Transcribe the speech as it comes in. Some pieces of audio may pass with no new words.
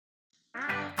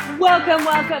Welcome,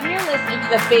 welcome. You're listening to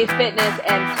the Faith, Fitness,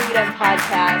 and Freedom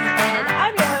Podcast, and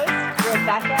I'm your host,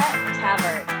 Rebecca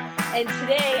Tavert. And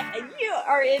today, you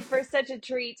are in for such a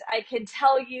treat. I can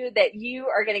tell you that you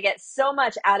are going to get so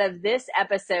much out of this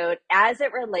episode as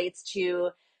it relates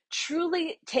to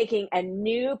truly taking a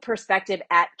new perspective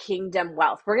at kingdom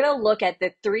wealth. We're going to look at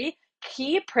the 3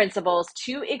 key principles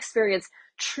to experience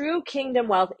true kingdom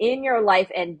wealth in your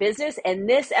life and business. And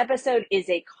this episode is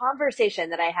a conversation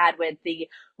that I had with the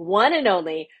one and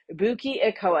only Buki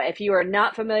Ikoa. If you are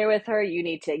not familiar with her, you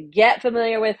need to get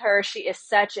familiar with her. She is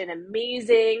such an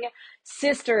amazing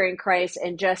sister in Christ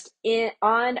and just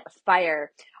on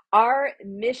fire. Our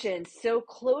missions so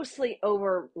closely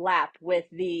overlap with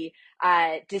the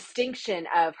distinction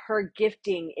of her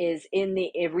gifting is in the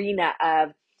arena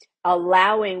of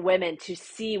allowing women to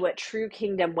see what true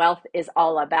kingdom wealth is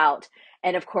all about.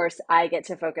 And of course, I get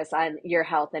to focus on your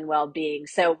health and well-being.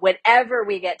 So whenever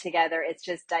we get together, it's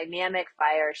just dynamic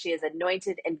fire. She is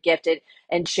anointed and gifted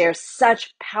and shares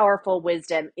such powerful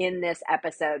wisdom in this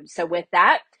episode. So with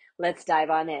that, let's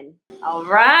dive on in. All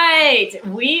right,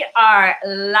 we are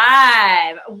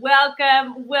live.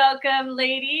 Welcome, welcome,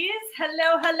 ladies.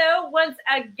 Hello, once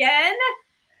again.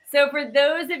 So for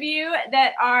those of you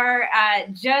that are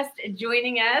just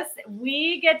joining us,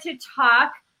 we get to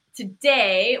talk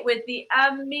today with the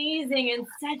amazing and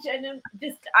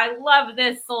I love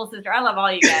this soul sister. I love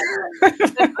all you guys.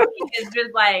 The Buki is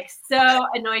just like so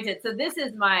anointed. So this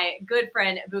is my good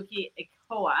friend, Buki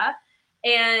Ikoa,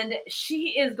 and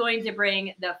she is going to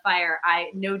bring the fire,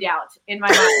 I no doubt, in my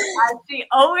mind, as she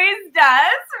always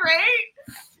does, right?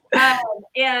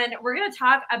 And we're going to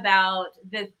talk about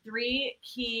the 3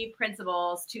 key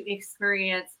principles to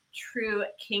experience true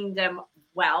kingdom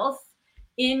wealth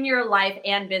in your life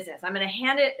and business. I'm going to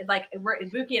hand it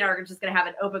Buki and I are just going to have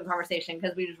an open conversation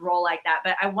because we just roll like that.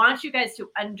 But I want you guys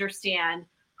to understand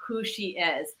who she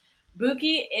is.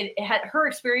 Buki, her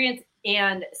experience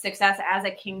and success as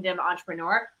a kingdom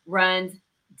entrepreneur runs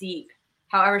deep.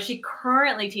 However, she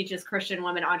currently teaches Christian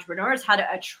women entrepreneurs how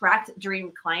to attract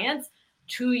dream clients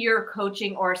to your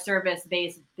coaching or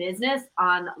service-based business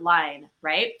online,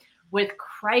 right? With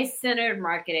Christ-centered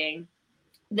marketing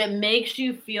that makes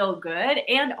you feel good.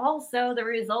 And also the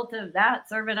result of that,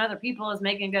 serving other people, is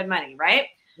making good money, right?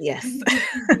 Yes.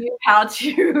 How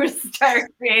to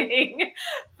start creating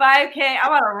 5K.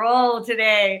 I'm on a roll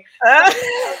today.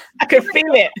 I can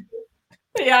feel it.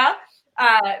 Yeah.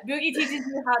 Buki teaches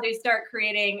you how to start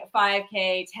creating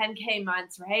 5K, 10K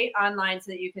months, right? Online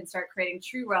so that you can start creating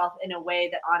true wealth in a way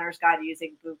that honors God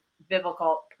using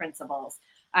biblical principles.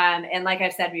 And like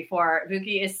I've said before,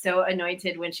 Buki is so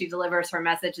anointed when she delivers her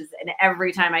messages. And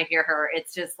every time I hear her,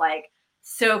 it's just like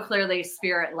so clearly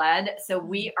spirit led. So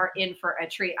we are in for a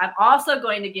treat. I'm also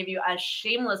going to give you a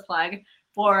shameless plug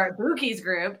for Buki's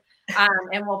group.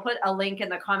 And we'll put a link in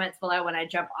the comments below when I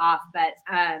jump off. But,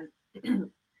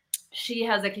 she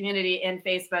has a community in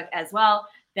Facebook as well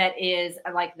that is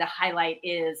like the highlight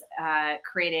is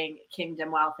creating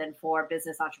kingdom wealth and for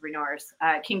business entrepreneurs,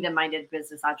 kingdom-minded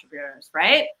business entrepreneurs,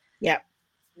 right? Yeah.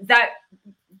 That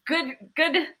good.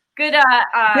 That was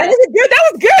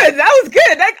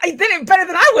good. I did it better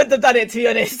than I would have done it, to be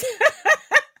honest.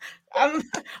 I'm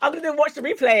going to watch the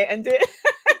replay and do it.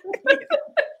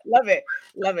 Love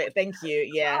it. Thank you.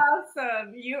 Yeah.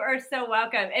 Awesome. You are so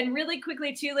welcome. And really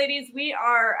quickly too, ladies, we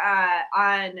are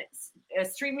on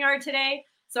StreamYard today.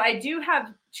 So I do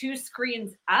have 2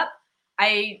 screens up.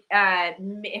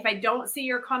 If I don't see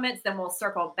your comments, then we'll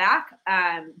circle back.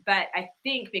 But I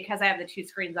think because I have the 2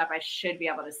 screens up, I should be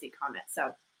able to see comments.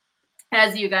 So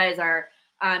as you guys are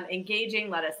engaging,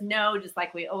 let us know, just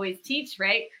like we always teach,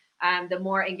 right? The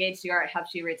more engaged you are, it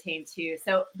helps you retain too.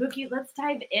 So Buki, let's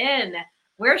dive in.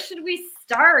 Where should we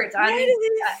start?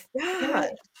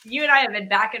 You and I have been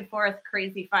back and forth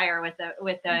crazy fire with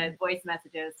the voice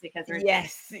messages because we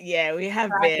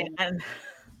have been. And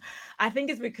I think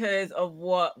it's because of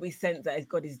what we sense that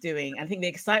God is doing. I think the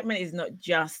excitement is not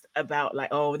just about like,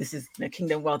 oh, this is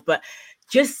kingdom wealth, but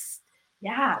just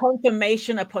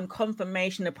confirmation upon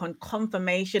confirmation upon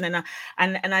confirmation. And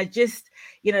I just,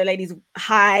 ladies,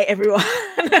 hi everyone.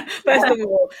 First of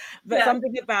all, but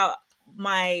something about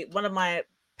one of my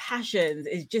passions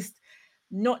is just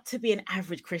not to be an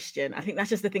average Christian. I think that's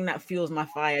just the thing that fuels my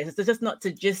fire. It's just not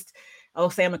to just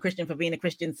say I'm a Christian for being a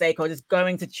Christian's sake, or just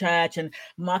going to church and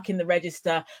marking the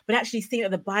register, but actually seeing that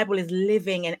the Bible is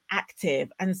living and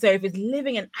active. And so if it's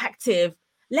living and active,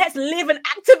 let's live and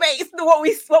activate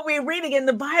what we're reading in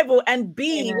the Bible and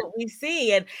be what we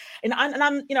see. And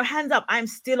I'm, hands up, I'm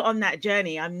still on that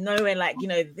journey. I'm nowhere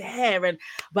there.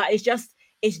 But it's just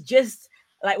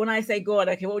like when I say, God,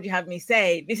 okay, what would you have me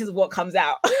say? This is what comes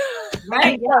out.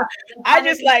 Right. Yeah. I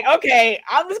just like, okay,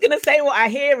 I'm just gonna say what I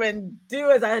hear and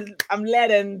do as I'm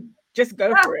led and just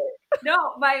go for it.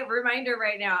 No, my reminder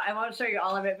right now, I won't show you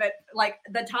all of it, but like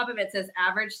the top of it says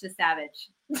average to savage.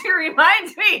 It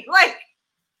reminds me, like,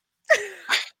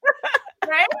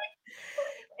 right?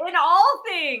 In all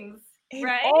things. In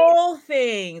right?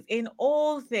 In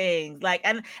all things. Like,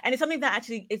 and it's something that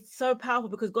actually it's so powerful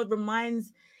because God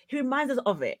he reminds us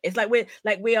of it. It's like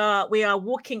we are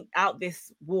walking out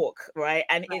this walk, right?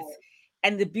 And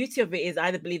and the beauty of it is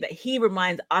I believe that he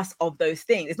reminds us of those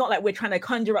things. It's not like we're trying to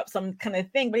conjure up some kind of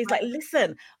thing, but he's like,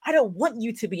 listen, I don't want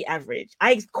you to be average.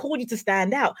 I called you to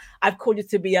stand out. I've called you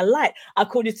to be a light. I've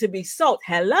called you to be salt.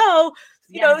 Hello.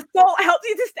 You know, salt helps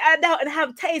you to stand out and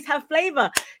have taste, have flavor.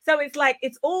 So it's like,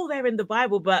 it's all there in the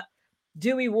Bible, but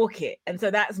do we walk it? And so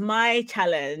that's my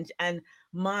challenge and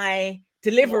my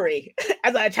delivery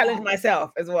as I challenge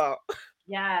myself as well.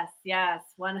 Yes,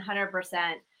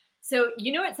 100%. So,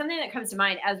 it's something that comes to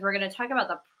mind as we're going to talk about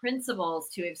the principles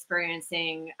to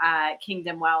experiencing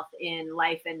kingdom wealth in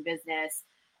life and business.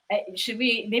 Should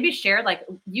we maybe share, like,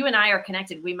 you and I are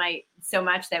connected. We might so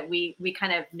much that we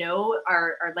kind of know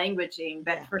our languaging,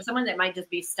 but for someone that might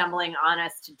just be stumbling on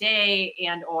us today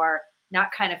and or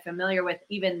not kind of familiar with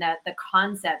even the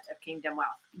concept of kingdom wealth.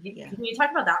 Can you talk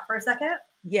about that for a second?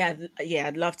 Yeah,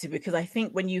 I'd love to, because I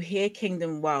think when you hear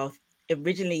kingdom wealth,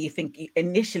 immediately you think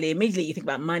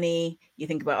about money. You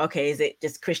think about, okay, is it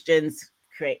just Christians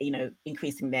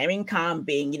increasing their income,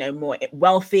 being more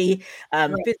wealthy,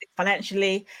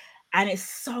 financially? And it's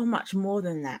so much more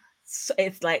than that. So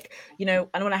it's like, and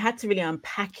when I had to really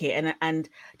unpack it, and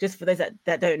just for those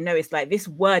that don't know, it's like this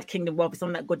word kingdom wealth is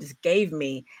something that God just gave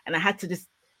me, and I had to just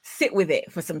sit with it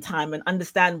for some time and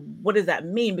understand what does that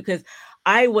mean, because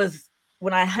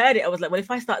when I heard it, I was like, well,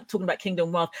 if I start talking about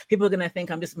kingdom wealth, people are going to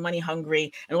think I'm just money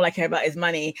hungry and all I care about is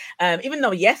money. Even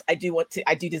though, yes, I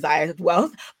do desire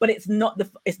wealth, but it's not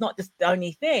just the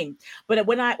only thing. But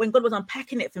when God was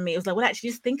unpacking it for me, it was like, well,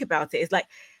 actually just think about it. It's like,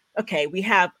 okay, we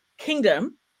have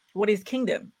kingdom. What is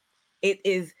kingdom? It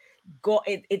is God.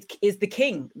 It is the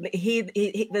King.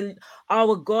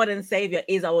 Our God and Savior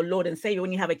is our Lord and Savior.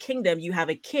 When you have a kingdom, you have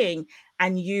a king,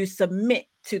 and you submit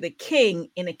to the king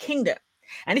in a kingdom.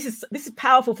 And this is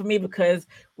powerful for me because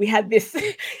we had this,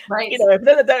 right. For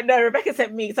those that don't know, Rebecca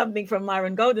sent me something from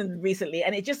Myron Golden recently,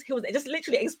 and it was just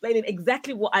literally explaining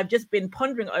exactly what I've just been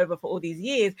pondering over for all these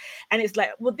years. And it's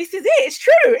like, well, this is it. It's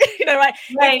true, right?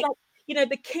 It's like,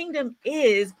 the kingdom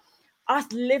is us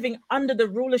living under the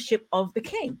rulership of the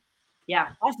King. Yeah.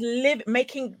 Us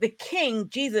making the King,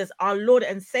 Jesus, our Lord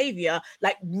and Savior,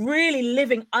 like really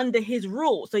living under his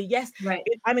rule. So yes,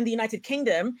 if I'm in the United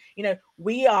Kingdom,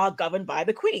 we are governed by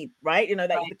the Queen, right?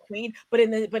 That's the Queen. But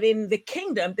in the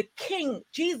kingdom, the King,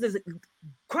 Jesus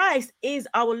Christ, is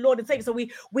our Lord and Savior. So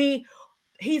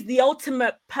he's the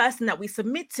ultimate person that we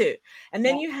submit to. And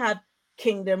then you have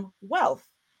kingdom wealth.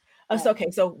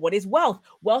 So what is wealth?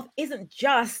 Wealth isn't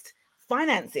just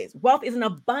finances. Wealth is an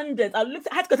abundance. I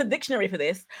had to go to the dictionary for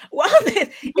this. Wealth is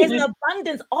an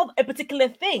abundance of a particular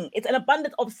thing. It's an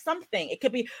abundance of something. It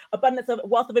could be abundance of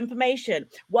wealth of information,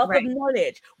 wealth of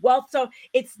knowledge, wealth. So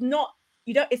it's not,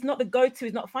 it's not the go-to,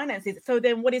 it's not finances. So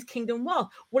then what is kingdom wealth?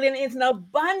 Well, it's an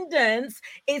abundance.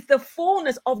 It's the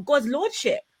fullness of God's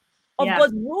lordship, of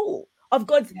God's rule, of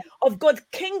God's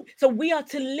king. So we are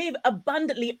to live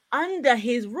abundantly under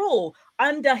his rule,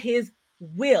 under his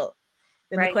will.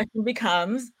 Then the question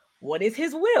becomes, what is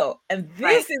his will? And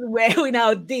this is where we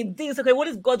now dig. Okay, what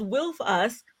is God's will for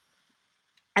us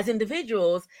as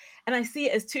individuals? And I see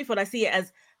it as twofold. I see it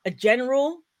as a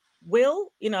general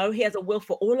will. He has a will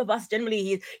for all of us.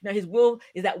 Generally, his will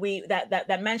is that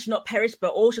that man should not perish,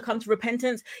 but all should come to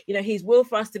repentance. His will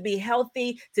for us to be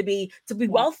healthy, to be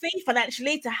wealthy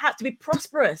financially, to be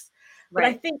prosperous. But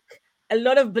I think a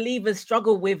lot of believers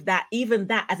struggle with that, even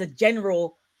that as a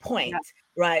general point,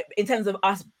 right, in terms of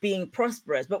us being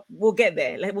prosperous, but we'll get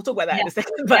there. We'll talk about that in a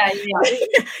second. But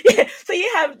so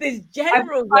you have this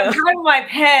general I'm grabbing my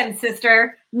pen,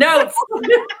 sister. Notes.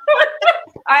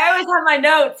 I always have my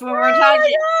notes when we're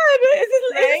talking.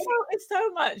 It's so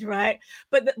much, right?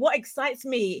 But what excites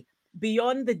me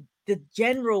beyond the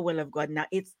general will of God, now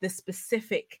it's the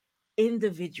specific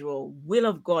individual will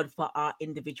of God for our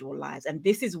individual lives. And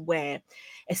this is where,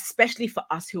 especially for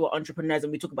us who are entrepreneurs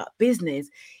and we talk about business,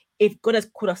 if God has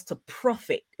called us to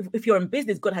profit, if you're in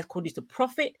business, God has called you to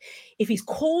profit. If he's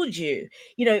called you,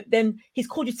 then he's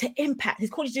called you to impact. He's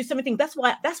called you to do something. That's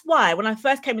why when I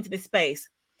first came into this space,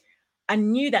 I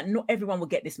knew that not everyone will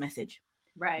get this message.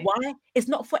 Right. Why? It's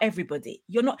not for everybody.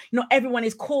 Not everyone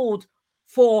is called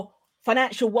for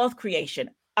financial wealth creation.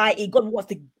 i.e. God wants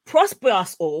to prosper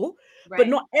us all, Right. but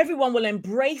not everyone will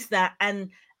embrace that and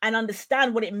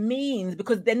understand what it means,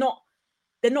 because they're not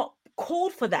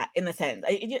called for that, in a sense.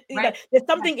 You know, there's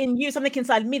something in you, something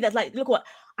inside me that's like, look what,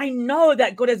 I know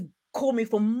that God has called me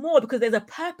for more, because there's a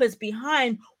purpose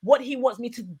behind what he wants me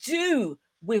to do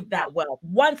with that wealth.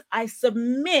 Once I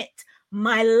submit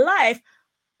my life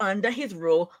under his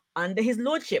rule, under his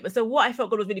lordship. And so what I felt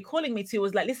God was really calling me to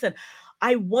was like, listen,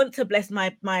 I want to bless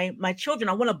my children.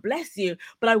 I want to bless you,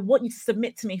 but I want you to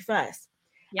submit to me first.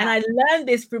 And I learned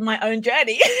this through my own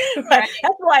journey. Right?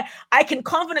 That's why I can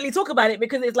confidently talk about it,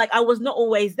 because it's like I was not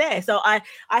always there. So I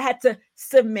had to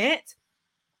submit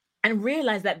and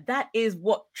realize that that is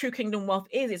what true kingdom wealth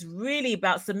is. It's really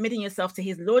about submitting yourself to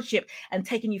his lordship and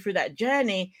taking you through that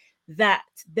journey, that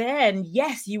then,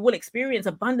 yes, you will experience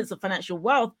abundance of financial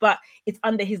wealth, but it's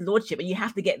under his lordship, and you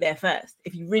have to get there first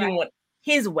if you really want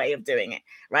his way of doing it,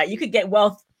 right? You could get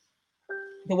wealth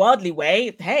the worldly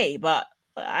way, hey, but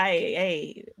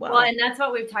well, and that's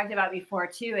what we've talked about before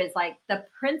too, is like the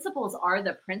principles are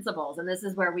the principles. And this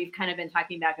is where we've kind of been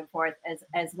talking back and forth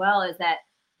as well, is that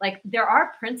like there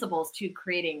are principles to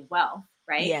creating wealth,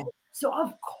 right? Yeah. So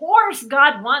of course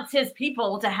God wants his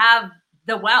people to have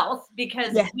the wealth,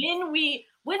 because when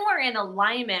we're in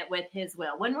alignment with his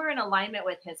will, when we're in alignment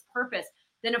with his purpose,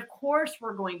 then of course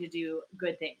we're going to do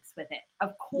good things with it.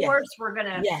 Of course we're going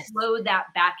to flow that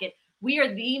back in. We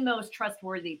are the most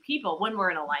trustworthy people when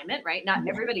we're in alignment, right? Not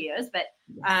everybody is, but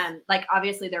like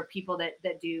obviously there are people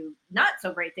that do not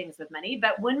so great things with money.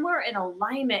 But when we're in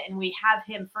alignment and we have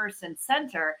him first and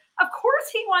center, of course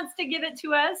he wants to give it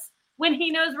to us when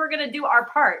he knows we're going to do our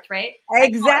part, right?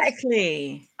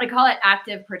 Exactly. I call it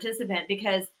active participant,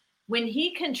 because when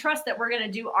he can trust that we're going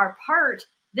to do our part,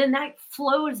 then that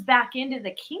flows back into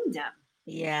the kingdom.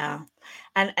 Yeah.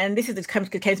 And this is the came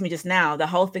to me just now, the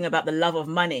whole thing about the love of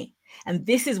money. And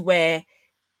this is where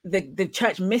the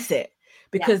church miss it,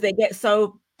 because they get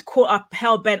so caught up,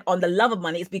 hell-bent on the love of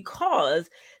money. It's because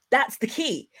that's the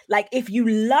key. Like, if you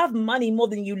love money more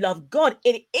than you love God,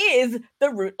 it is the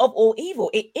root of all evil.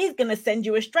 It is going to send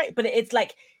you astray. But it's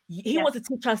like he wants to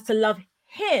teach us to love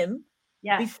him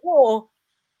before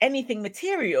anything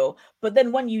material. But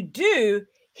then when you do,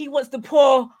 he wants to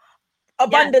pour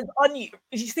abundance on you.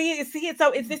 You see it.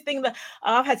 So it's this thing that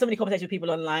I've had so many conversations with people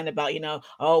online about,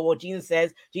 oh, well, Jesus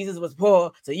says Jesus was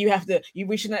poor, so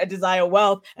we shouldn't desire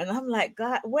wealth. And I'm like,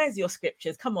 God, where's your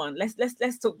scriptures? Come on, let's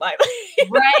talk Bible.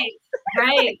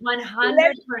 Right,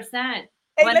 100%. Hey,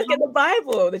 let's get the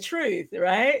Bible, the truth,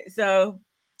 right? So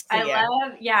I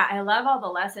love all the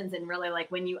lessons, and really like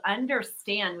when you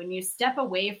understand, when you step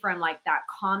away from like that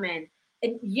common,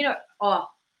 and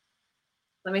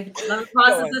let me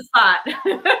process this thought.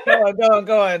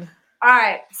 Go on. All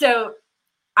right. So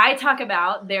I talk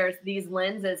about there's these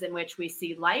lenses in which we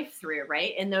see life through,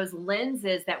 right? And those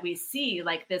lenses that we see,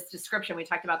 like this description, we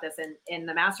talked about this in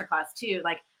the masterclass too,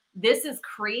 like this is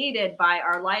created by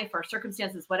our life, our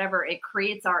circumstances, whatever. It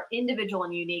creates our individual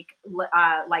and unique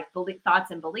thoughts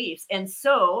and beliefs. And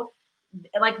so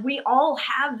like we all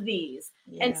have these.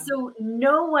 And so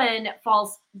no one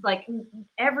falls, like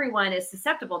everyone is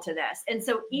susceptible to this. And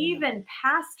so even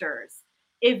pastors,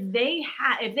 if they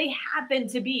happen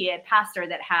to be a pastor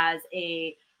that has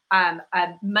a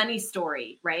money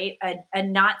story, right? A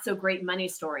not so great money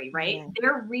story, right?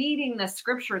 They're reading the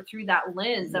scripture through that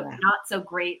lens of not so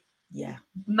great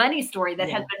money story that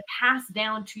has been passed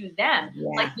down to them.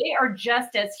 Like they are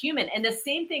just as human. And the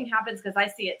same thing happens, because I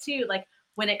see it too, like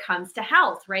when it comes to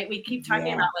health, right? We keep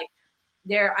talking about like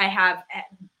I have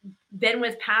been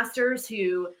with pastors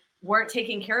who weren't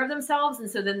taking care of themselves,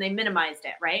 and so then they minimized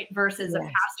it, right? Versus a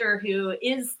pastor who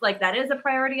is like, that is a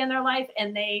priority in their life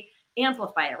and they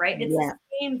amplify it, right? It's the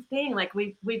same thing. Like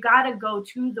we've got to go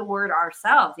to the word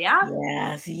ourselves.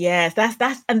 Yes.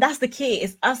 That's the key.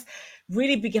 It's us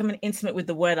really becoming intimate with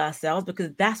the word ourselves,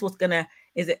 because that's what's gonna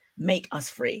make us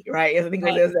free, right? I think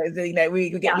we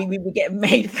get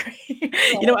made free.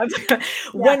 You know what I'm saying?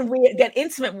 When we get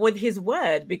intimate with his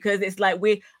word, because it's like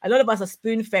a lot of us are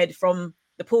spoon-fed from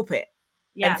the pulpit.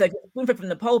 And so spoon-fed from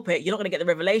the pulpit, you're not going to get the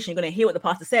revelation. You're going to hear what the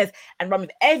pastor says and run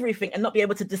with everything and not be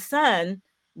able to discern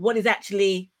what is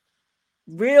actually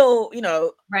real,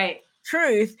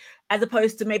 truth, as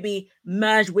opposed to maybe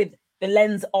merge with the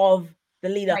lens of the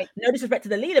leader. No disrespect to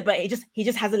the leader, but he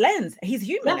just has a lens. He's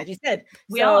human, as you said.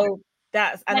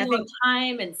 That's, and I think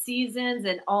time and seasons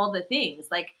and all the things,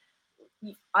 like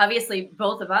obviously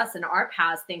both of us in our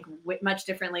past think much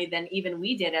differently than even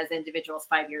we did as individuals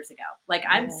 5 years ago. Like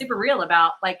I'm super real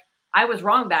about, like, I was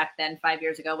wrong back then 5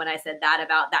 years ago when I said that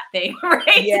about that thing, right?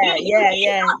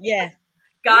 Yeah.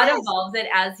 God evolves it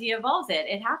as he evolves it.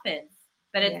 It happens.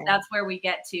 but that's where we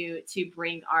get to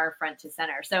bring our front to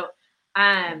center. So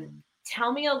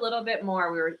tell me a little bit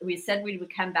more. We said we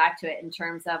would come back to it in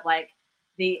terms of like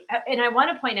and I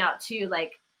want to point out too,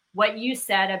 like what you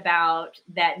said about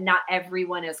that not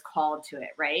everyone is called to it,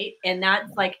 right? And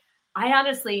that's like, I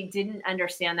honestly didn't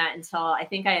understand that until I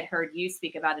think I had heard you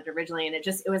speak about it originally. And it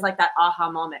was like that aha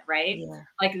moment, right? Yeah.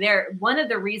 Like one of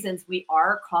the reasons we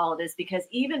are called is because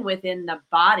even within the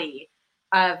body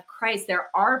of Christ, there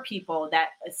are people that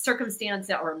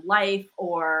circumstance or life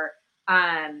or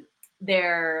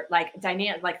they're like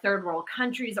dynamic, like third world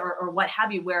countries or what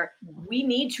have you, where we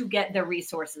need to get the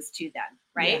resources to them,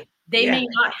 right? Yeah. They may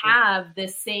not have the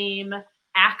same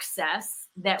access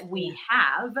that we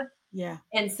have. Yeah.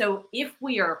 And so if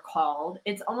we are called,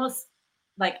 it's almost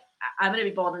like, I'm going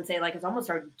to be bold and say like, it's almost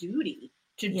our duty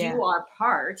to do our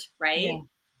part, right? Yeah.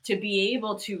 To be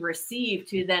able to receive,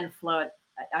 to then flood.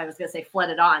 I was going to say flood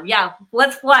it on. Yeah.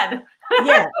 Let's flood.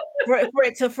 Yeah. For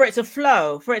it to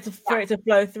flow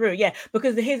through. Yeah.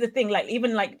 Because here's the thing, like,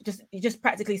 even like just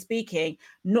practically speaking,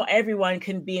 not everyone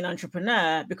can be an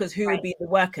entrepreneur because who would be the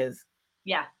workers?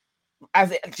 Yeah.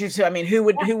 I mean, who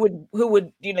would,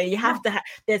 you have to have,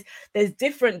 there's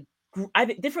different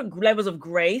levels of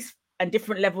grace and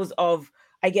different levels of,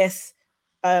 I guess,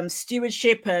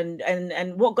 stewardship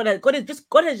and what God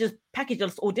has just packaged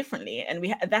us all differently,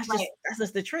 and that's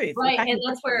just the truth, right? And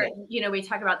that's where we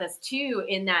talk about this too,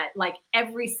 in that like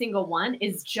every single one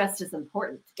is just as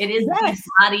important. It is the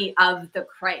body of the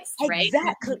Christ, right?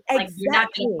 Exactly. Like you're not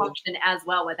going to function as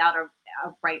well without a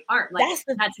right arm. Like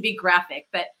not to be graphic,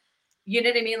 but you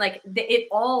know what I mean? Like it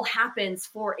all happens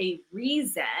for a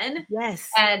reason. Yes.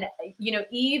 And,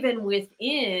 even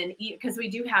within, because we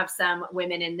do have some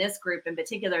women in this group in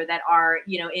particular that are,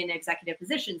 in executive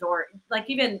positions, or like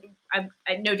even, I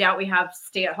no doubt we have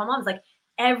stay-at-home moms, like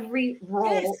every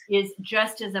role is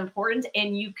just as important,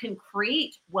 and you can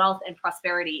create wealth and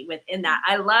prosperity within that.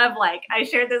 I love, like, I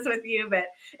shared this with you, but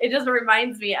it just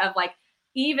reminds me of like,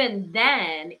 even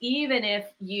then, even if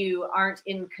you aren't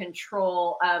in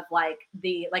control of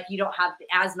you don't have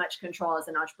as much control as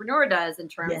an entrepreneur does in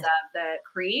terms of the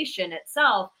creation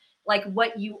itself, like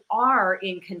what you are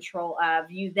in control of,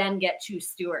 you then get to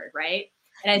steward, right?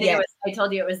 And I think I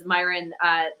told you it was Myron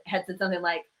had said something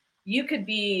like, you could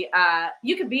be a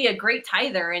great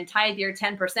tither and tithe your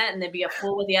 10% and then be a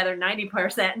fool with the other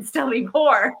 90% and still be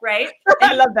poor, right?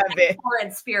 I love that bit. Poor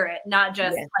in spirit, not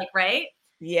just right?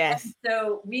 Yes. And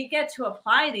so we get to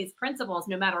apply these principles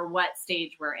no matter what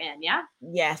stage we're in. Yeah.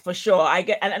 Yes, for sure. I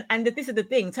get, and this is the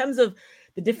thing in terms of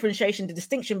the differentiation, the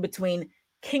distinction between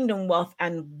kingdom wealth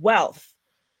and wealth.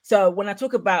 So when I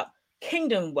talk about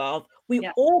kingdom wealth, we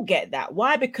all get that.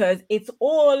 Why? Because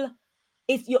we're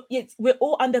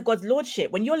all under God's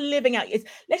lordship. When you're living out,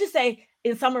 let's just say,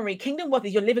 in summary, kingdom wealth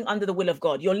is you're living under the will of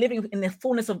God. You're living in the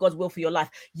fullness of God's will for your life.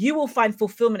 You will find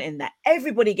fulfillment in that.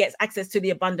 Everybody gets access to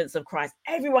the abundance of Christ.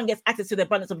 Everyone gets access to the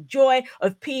abundance of joy,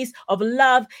 of peace, of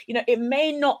love. It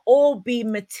may not all be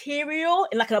material,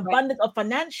 in like an abundance of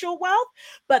financial wealth,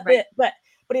 but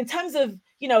in terms of,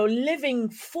 living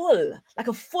full, like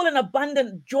a full and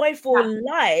abundant, joyful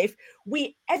life,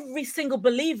 every single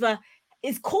believer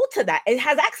is called to that. It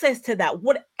has access to that.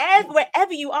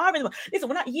 Wherever you are in the world.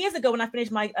 Listen, years ago when I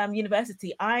finished my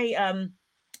university, I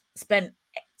spent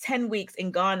 10 weeks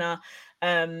in Ghana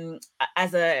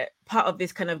as a part of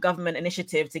this kind of government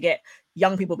initiative to get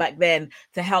young people back then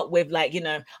to help with, like,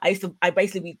 I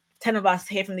basically 10 of us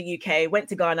here from the UK went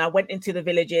to Ghana, went into the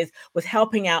villages, was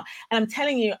helping out. And I'm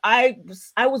telling you, I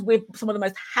was with some of the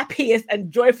most happiest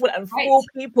and joyful and full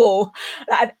people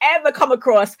that I've ever come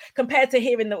across, compared to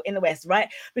here in the West, right?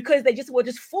 Because they were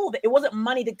just full. It wasn't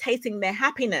money dictating their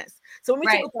happiness. So when we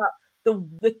talk about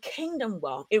the kingdom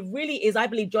wealth, it really is, I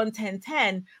believe, John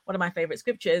 10:10, one of my favorite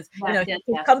scriptures, He's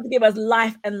come to give us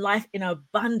life, and life in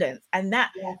abundance. And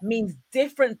that means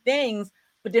different things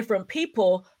for different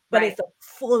people, but it's a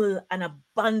full and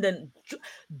abundant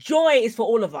joy is for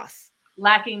all of us.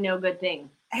 Lacking no good thing.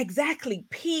 Exactly.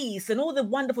 Peace and all the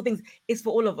wonderful things is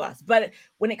for all of us. But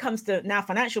when it comes to now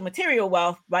financial material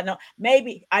wealth right now,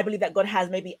 maybe I believe that God has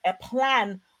maybe a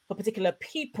plan for particular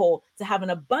people to have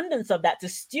an abundance of that, to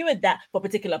steward that for a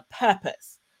particular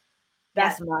purpose.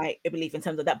 That's my belief in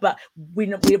terms of that. But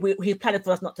He planned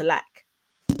for us not to lack.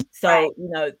 So,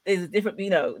 there's a different,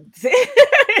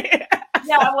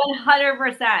 Yeah,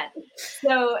 100%.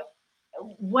 So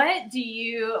what do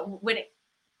you,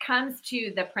 comes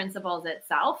to the principles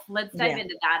itself, let's dive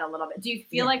into that a little bit. Do you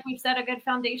feel like we've set a good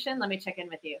foundation? Let me check in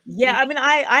with you. Yeah, I mean,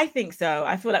 I think so.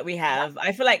 I feel like we have.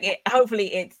 I feel like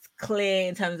hopefully it's clear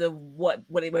in terms of where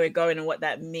we're going and what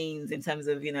that means in terms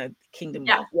of, kingdom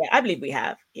wealth. Yeah, I believe we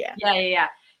have. Yeah.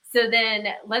 So then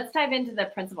let's dive into the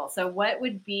principles. So what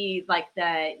would be like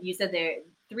you said there are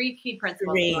 3 key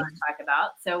principles you want to talk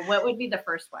about. So what would be the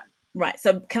first one? Right.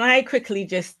 So can I quickly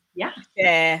just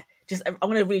share? I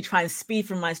want to really try and speed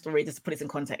from my story just to put it in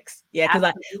context. Yeah,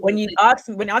 because when you asked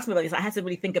me about this, I had to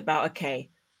really think about, okay,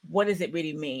 what does it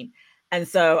really mean? And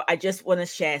so I just want to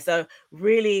share. So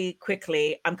really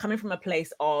quickly, I'm coming from a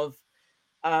place of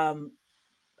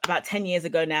about 10 years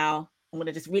ago now. I'm going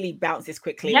to just really bounce this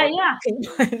quickly. 10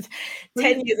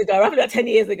 years ago, roughly about 10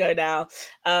 years ago now,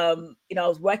 I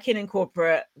was working in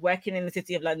corporate, working in the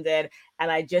City of London,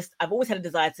 and I've always had a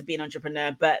desire to be an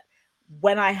entrepreneur. But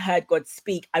when I heard God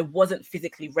speak, I wasn't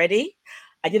physically ready.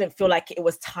 I didn't feel like it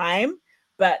was time,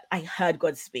 but I heard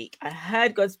God speak. And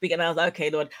I was like, okay,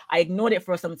 Lord, I ignored it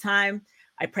for some time.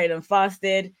 I prayed and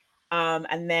fasted.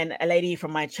 And then a lady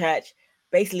from my church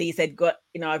basically said, God,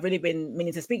 I've really been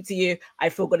meaning to speak to you. I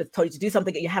feel God has told you to do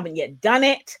something that you haven't yet done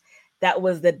it. That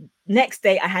was the next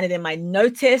day I handed in my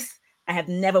notice. I have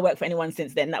never worked for anyone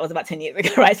since then. That was about 10 years ago,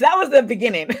 right? So that was the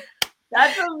beginning.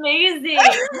 That's amazing.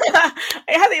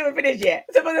 It hasn't even finished yet.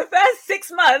 So for the first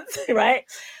 6 months, right,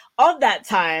 of that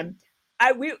time,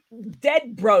 we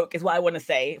dead broke is what I want to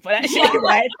say. But actually,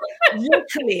 right,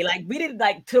 literally, like we did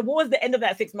towards the end of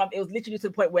that 6 months, it was literally to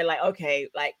the point where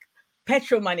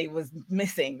petrol money was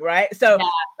missing, right? So,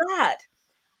 but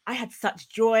I had such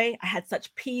joy, I had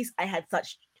such peace, I had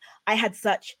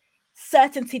such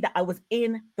certainty that I was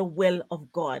in the will of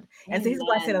God. And so this is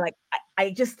why I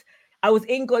said, I was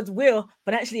in God's will,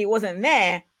 but actually it wasn't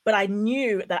there, but I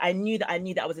knew that I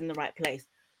was in the right place.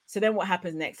 So then what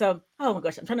happens next? So, oh my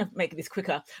gosh, I'm trying to make this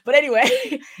quicker. But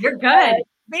anyway, you're good.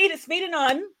 Speeding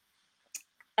on,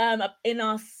 in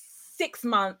our 6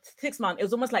 months, it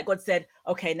was almost like God said,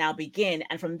 okay, now begin.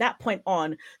 And from that point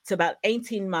on to about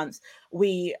 18 months,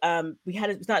 we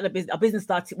started a business. Our business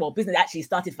business actually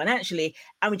started financially,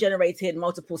 and we generated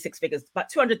multiple 6 figures,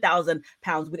 about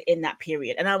 £200,000 within that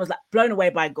period. And I was like blown away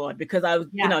by God, because I was,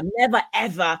 never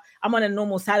ever, I'm on a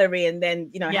normal salary and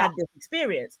then, had this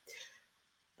experience.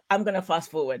 I'm going to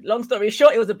fast forward. Long story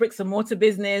short, it was a bricks and mortar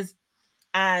business.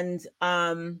 And,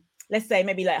 let's say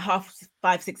maybe like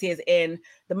 5-6 years in,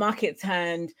 the market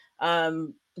turned, got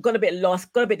a bit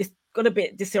lost, got a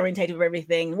bit disorientated with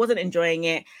everything, wasn't enjoying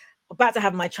it, about to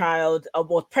have my child,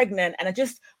 was pregnant, and I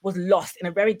just was lost in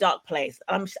a very dark place.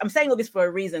 I'm saying all this for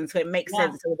a reason, so it makes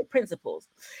sense with the principles.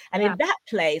 And in that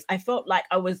place, I felt like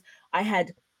I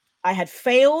had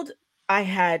failed, I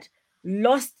had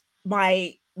lost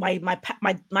my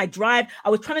drive. I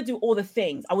was trying to do all the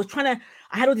things. I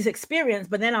had all this experience,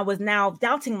 but then I was now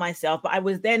doubting myself, but I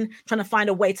was then trying to find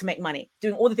a way to make money,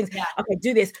 doing all the things. Okay,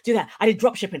 do this, do that. I did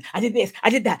drop shipping. I did this, I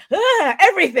did that,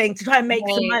 everything to try and make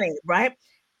some money, right?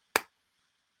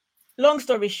 Long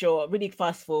story short, really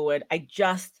fast forward, I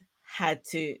just had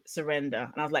to surrender.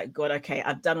 And I was like, God, okay,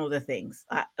 I've done all the things.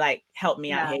 Help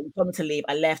me out here. You told me to leave.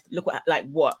 I left. Look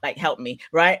what, help me,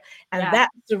 right? And that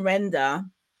surrender,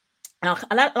 and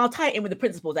I'll tie it in with the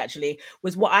principles, actually,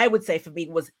 was what I would say for me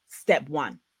was step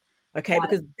 1. Okay,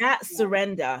 because that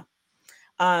surrender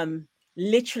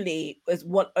literally is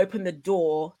what opened the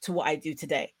door to what I do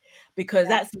today. Because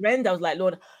that surrender, I was like,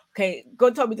 Lord, okay,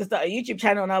 God told me to start a YouTube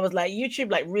channel, and I was like,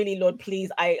 YouTube, like, really, Lord, please,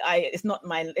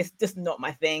 it's just not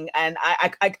my thing. And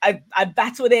I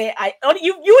battled it.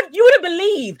 You wouldn't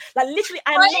believe, like, literally,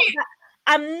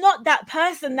 I'm not that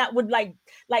person that would like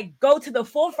go to the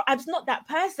forefront. I'm just not that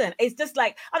person. It's just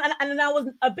like, and I was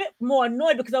a bit more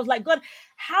annoyed, because I was like, God,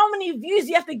 how many views do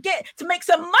you have to get to make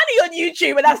some money on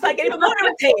YouTube? And that's like getting more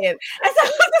irritated. And so I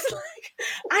was just like,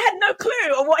 I had no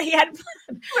clue on what he had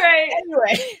planned. Right.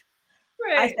 Anyway.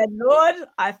 Right. I said, Lord,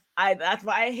 I that's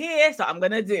what I hear, so I'm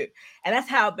gonna do. And that's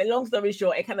how, but long story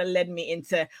short, it kind of led me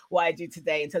into what I do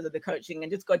today in terms of the coaching,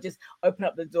 and God just opened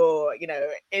up the door, in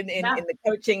the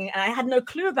coaching. And I had no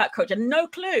clue about coaching, no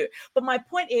clue. But my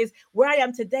point is, where I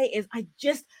am today is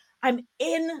I'm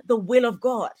in the will of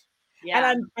God.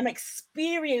 And I'm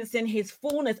experiencing his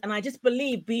fullness. And I just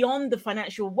believe beyond the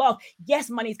financial wealth, yes,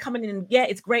 money's coming in. Yeah,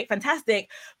 it's great, fantastic.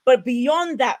 But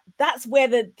beyond that, that's where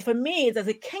for me, is as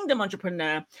a kingdom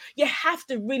entrepreneur, you have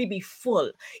to really be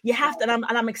full. You have to, and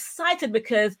I'm excited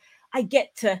because I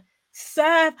get to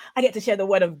serve, I get to share the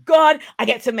word of God, I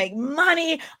get to make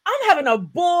money, I'm having a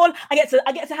ball, I get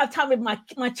to have time with my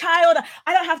child.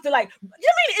 I don't have to, like, you know what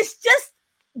I mean? It's just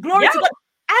glory to God.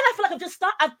 I feel like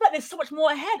I feel like there's so much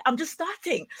more ahead. I'm just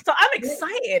starting. So I'm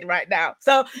excited right now.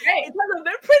 So in terms of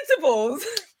the principles,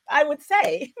 I would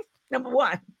say, number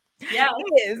one,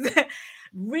 is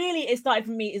really it started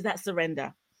for me is that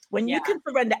surrender. When you can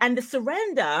surrender, and the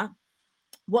surrender,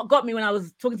 what got me when I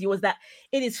was talking to you was that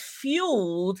it is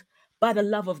fueled by the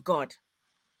love of God.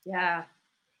 Yeah.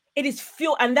 It is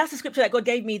fueled, and that's the scripture that God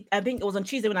gave me. I think it was on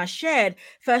Tuesday when I shared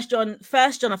First John.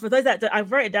 For those that I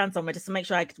wrote it down somewhere just to make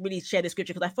sure I could really share the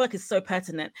scripture because I feel like it's so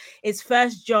pertinent. It's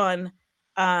First John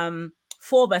 4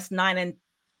 verse 9 and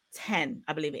 10,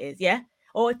 I believe it is,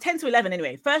 or 10 to 11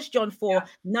 anyway. First John 4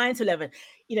 9 to 11.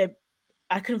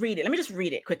 I can read it. Let me just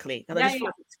read it quickly because I just feel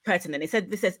like it's pertinent.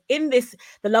 This says, in this,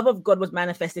 the love of God was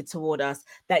manifested toward us,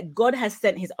 that God has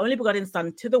sent his only begotten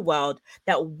Son to the world,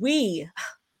 that we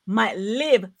might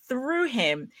live through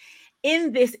him.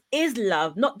 In this is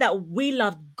love, not that we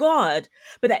loved God,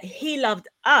 but that he loved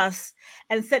us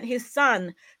and sent his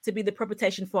Son to be the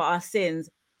propitiation for our sins.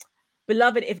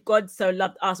 Beloved, if God so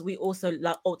loved us, we also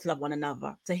ought to love one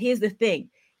another. So here's the thing.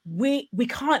 We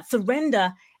can't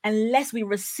surrender unless we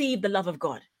receive the love of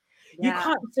God. You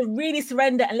can't really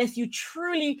surrender unless you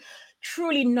truly,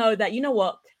 truly know that, you know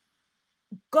what?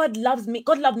 God loves me.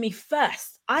 God loved me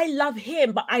first. I love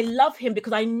him, but I love him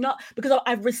because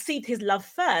I've received his love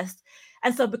first.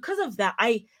 And so because of that,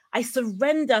 I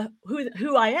surrender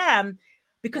who I am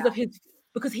because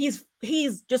he's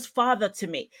just Father to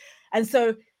me. And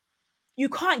so you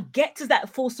can't get to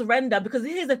that full surrender because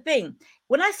here's the thing.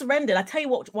 When I surrendered, I tell you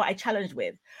what I challenged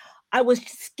with. I was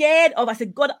scared of, I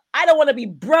said, God, I don't want to be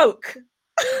broke.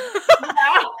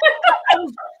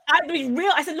 I'd be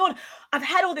real. I said, Lord, I've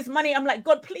had all this money. I'm like,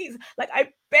 God, please, like, I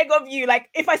beg of you, like,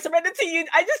 if I surrender to you,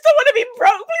 I just don't want to be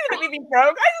broke. Please let me be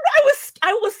broke.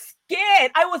 I was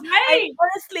scared.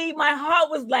 Honestly, my heart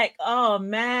was like, oh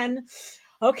man,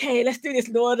 okay, let's do this,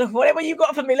 Lord. Whatever you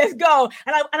got for me, let's go.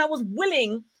 And I was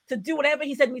willing to do whatever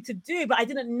he said me to do, but I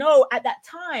didn't know at that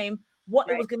time what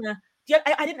it was gonna.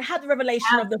 I didn't have the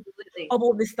revelation of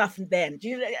all this stuff then.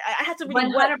 I had to really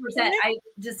 100%. I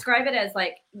describe it as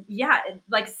like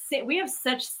we have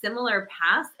such similar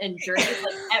paths and journeys,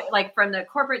 like from the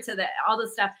corporate to all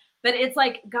this stuff. But it's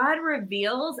like God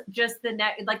reveals just the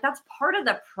next, like that's part of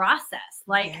the process.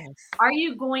 Like, are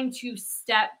you going to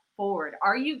step forward?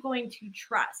 Are you going to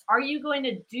trust? Are you going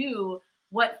to do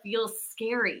what feels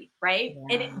scary, right?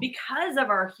 And because of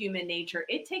our human nature,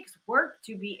 it takes work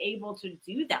to be able to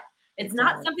do that. It's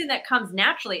not something that comes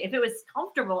naturally. If it was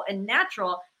comfortable and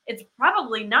natural, it's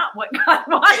probably not what God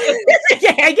wanted.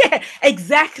 yeah,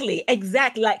 exactly.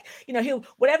 Like,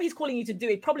 whatever he's calling you to do,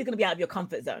 it's probably going to be out of your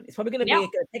comfort zone. It's probably going to be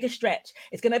take a stretch.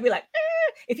 It's going to be like,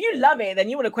 if you love it, then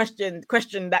you want to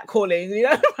question that calling,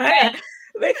 right?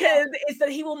 Because it's that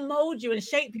he will mold you and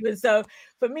shape you. And so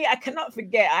for me, I cannot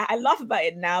forget, I laugh about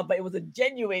it now, but it was a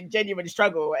genuine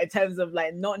struggle in terms of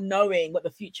like not knowing what the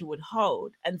future would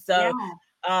hold. And so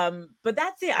but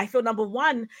that's it. I feel number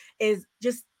one is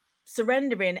just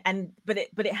surrendering, but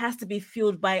it has to be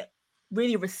fueled by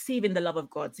really receiving the love of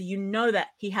God. So you know that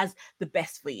he has the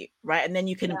best for you, right? And then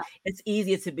you can it's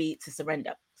easier to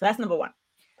surrender. So that's number one.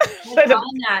 On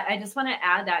that, I just want to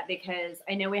add that because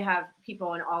I know we have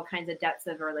people in all kinds of depths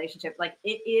of a relationship. Like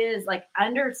it is like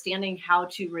understanding how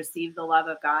to receive the love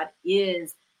of God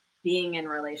is being in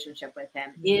relationship with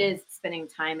him, is spending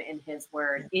time in his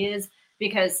word, is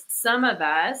because some of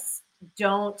us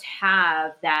don't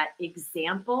have that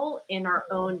example in our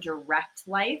own direct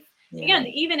life. Again,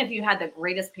 even if you had the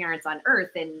greatest parents on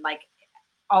earth and like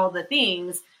all the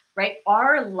things, right?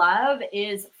 Our love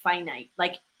is finite.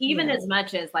 Like even as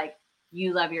much as like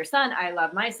you love your son, I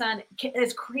love my son.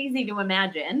 It's crazy to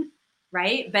imagine,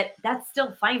 right? But that's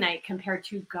still finite compared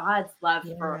to God's love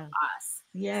for us.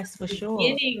 Yes, for sure.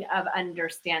 The beginning of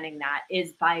understanding that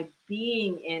is by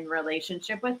being in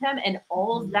relationship with him. And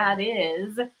all that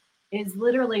is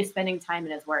literally spending time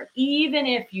in his word. Even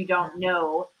if you don't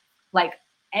know, like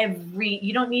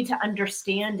you don't need to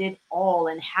understand it all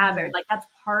and have it. Like that's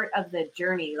part of the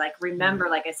journey. Like, remember,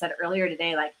 like I said earlier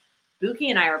today, like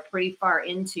Buki and I are pretty far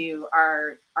into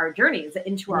our journeys,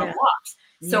 into our walks.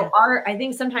 So I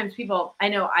think sometimes people, I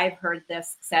know I've heard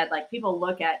this said, like people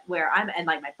look at where I'm and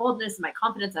like my boldness and my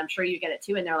confidence, and I'm sure you get it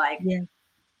too. And they're like,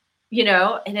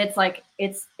 and it's like,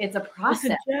 it's a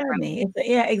process. It's a journey.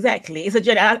 Exactly. It's a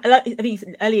journey. I think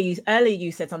earlier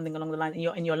you said something along the line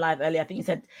in your live earlier. I think you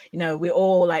said, we're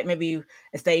all like maybe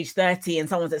at stage 30 and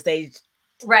someone's at stage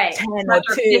right 10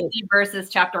 chapter or 2. 50 versus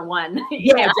chapter 1.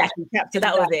 Yeah, exactly. So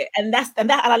that was it. And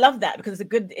I love that, because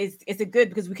it's a good,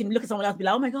 because we can look at someone else and be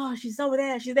like, oh my gosh, she's over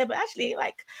there, she's there. But actually,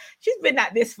 like, she's been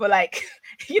at this for like,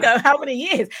 how many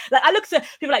years? Like, I look to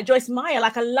people like Joyce Meyer,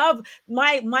 like, I love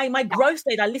my growth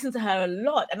state. I listen to her a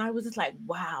lot, and I was just like,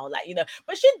 wow, like,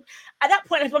 but she, at that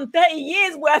point, from 30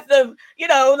 years worth of,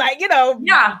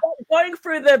 going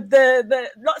through the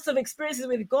lots of experiences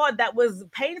with God that was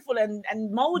painful and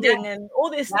molding and all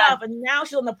this stuff, and now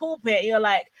she's on the pulpit. You're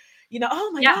like,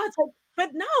 oh my God,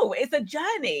 but no, it's a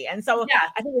journey. And so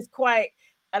I think it's quite,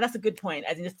 and that's a good point,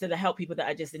 as in just to help people that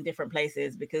are just in different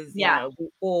places, because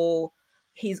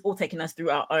he's all taking us through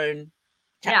our own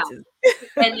chapters.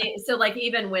 And so, like,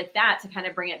 even with that, to kind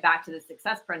of bring it back to the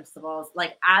success principles,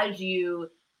 like, as you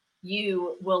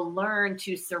will learn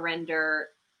to surrender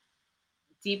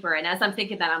deeper. And as I'm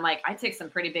thinking that, I'm like, I took some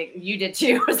pretty big, you did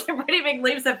too, some pretty big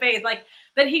leaps of faith, like,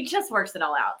 but he just works it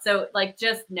all out. So, like,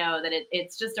 just know that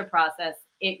it's just a process.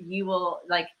 You will,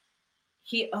 like,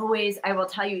 he always, I will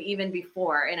tell you, even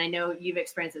before, and I know you've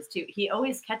experienced this too, he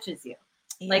always catches you.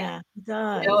 Like, he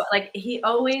does. Like, he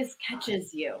always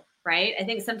catches you, right? I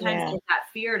think sometimes it's that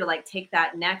fear to, like, take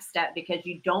that next step because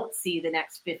you don't see the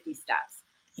next 50 steps.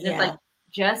 And it's like,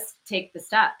 just take the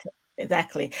step.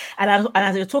 Exactly. And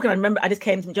as we were talking, I remember I just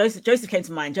came to Joseph came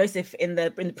to mind. Joseph in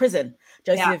the prison.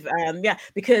 Joseph,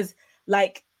 because,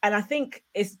 like, and I think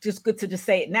it's just good to just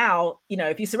say it now.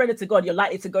 If you surrender to God, you're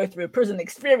likely to go through a prison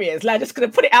experience. Like, just gonna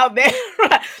put it out there,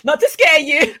 right? Not to scare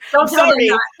you. Don't tell me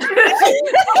that.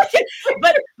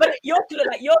 but your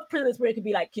prison experience could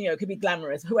be like, could be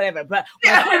glamorous, whatever. But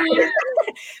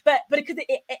because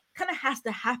it kind of has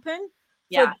to happen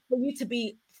for you to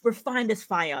be refined as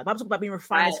fire. The Bible talks about being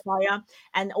refined as fire,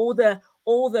 and all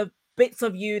the bits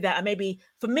of you that are maybe,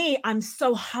 for me, I'm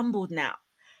so humbled now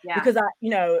because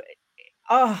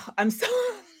I'm so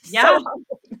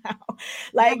humbled now.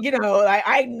 Like, like,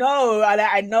 I know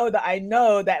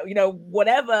that,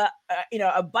 whatever,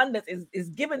 abundance is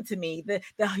given to me.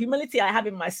 The humility I have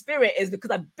in my spirit is because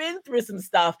I've been through some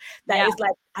stuff that is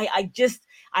like, I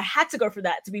had to go through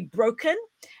that to be broken,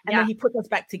 and then he put us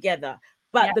back together.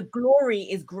 But the glory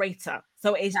is greater.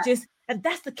 So it's just, and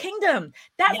that's the kingdom.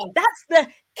 That's the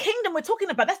kingdom we're talking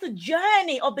about. That's the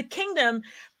journey of the kingdom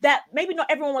that maybe not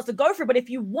everyone wants to go through. But if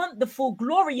you want the full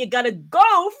glory, you got to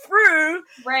go through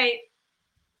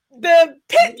the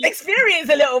pit experience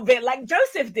a little bit, like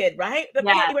Joseph did, right? The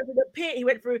pit, he went through the pit, he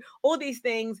went through all these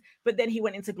things, but then he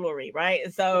went into glory, right?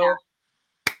 And so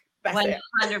 100%.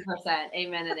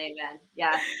 Amen and amen.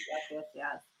 Yes.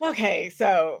 Okay,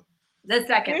 so the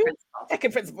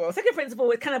second principle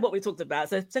is kind of what we talked about.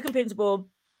 So second principle,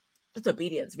 just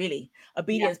obedience, really.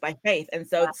 Obedience by faith. And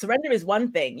so surrender is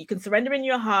one thing. You can surrender in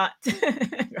your heart,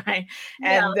 right?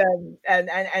 And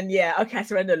okay, I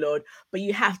surrender, Lord. But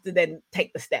you have to then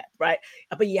take the step, right?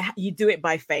 But you do it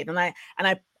by faith. And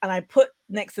I put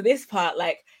next to this part,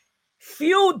 like,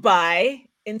 fueled by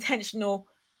intentional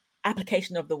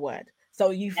application of the word. So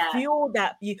you fuel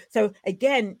that. So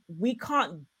again, we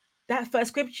can't. That first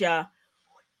scripture,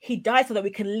 he died so that we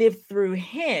can live through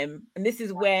him. And this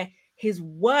is where his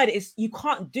word is. You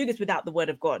can't do this without the word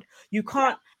of God. You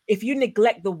can't, if you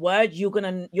neglect the word, you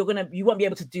won't be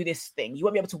able to do this thing. You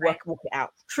won't be able to walk it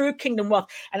out. True kingdom wealth.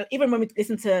 And even when we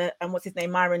listen to, what's his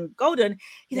name, Myron Golden,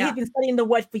 he's been studying the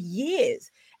word for years.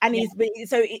 And he's been,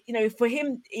 so, for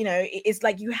him, it's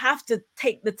like, you have to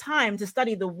take the time to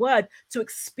study the word to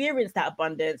experience that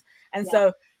abundance. And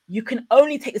so you can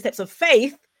only take the steps of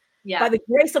faith by the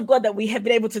grace of God that we have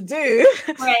been able to do,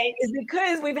 is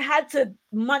because we've had to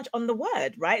munch on the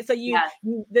word, right? So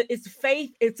it's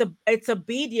faith, it's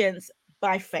obedience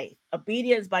by faith,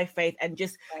 and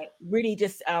just really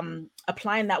just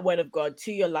applying that word of God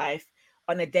to your life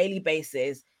on a daily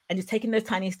basis, and just taking those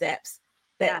tiny steps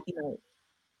that you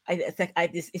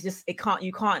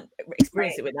can't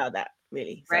experience it without that,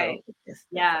 really.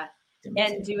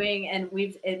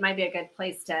 It might be a good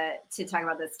place to talk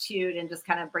about this too, and just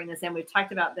kind of bring this in. We've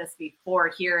talked about this before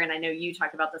here, and I know you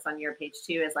talked about this on your page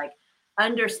too, is like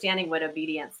understanding what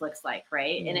obedience looks like,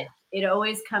 right? And it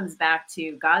always comes back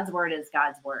to God's word is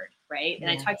God's word, right? And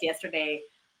I talked yesterday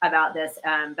about this,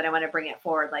 but I want to bring it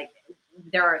forward. Like,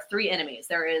 there are 3 enemies.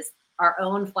 There is our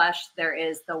own flesh, there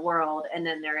is the world, and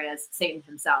then there is Satan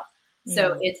himself.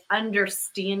 So it's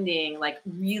understanding, like,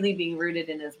 really being rooted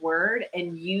in his word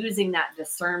and using that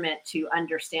discernment to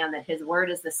understand that his word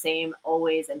is the same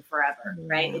always and forever,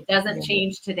 right? It doesn't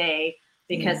change today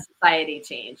because society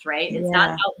changed, right? It's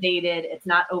not outdated. It's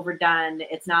not overdone.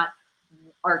 It's not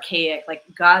archaic. Like,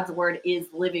 God's word is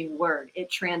living word. It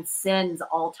transcends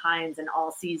all times and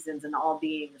all seasons and all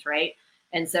beings, right?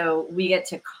 And so we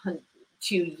get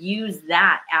to use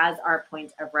that as our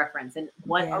point of reference. And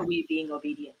what are we being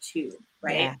obedient to?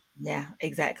 Right. Yeah,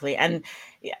 exactly. And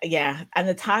and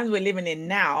the times we're living in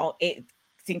now, it's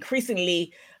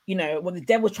increasingly, the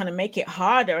devil's trying to make it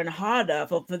harder and harder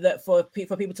for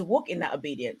people to walk in that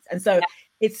obedience. And so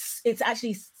it's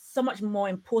actually so much more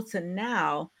important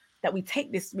now that we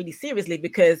take this really seriously,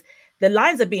 because the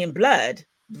lines are being blurred,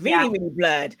 really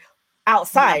blurred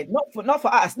outside, not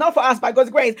for us by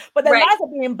God's grace, but the lines are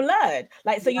being blurred.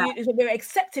 Like, so we're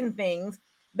accepting things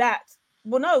that,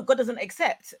 well, no, God doesn't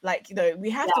accept. Like, we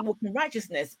have to walk in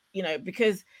righteousness,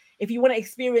 because if you want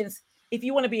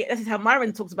to be, this is how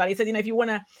Myron talks about it. He said, if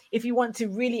you want to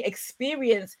really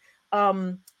experience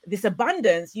this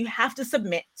abundance, you have to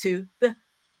submit to the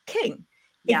King.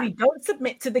 If you don't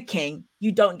submit to the King,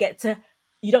 you don't get to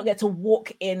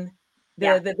walk in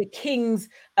the King's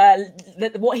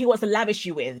what he wants to lavish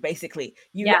you with. Basically,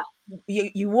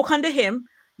 you walk under him,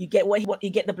 you get what he wants,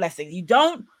 you get the blessings. You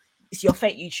don't, it's your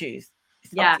fate, you choose.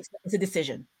 It's a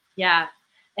decision.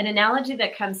 An analogy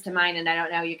that comes to mind, and I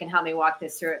don't know, you can help me walk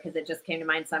this through it because it just came to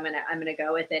mind, so I'm gonna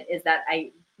go with it, is that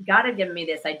God had given me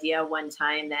this idea one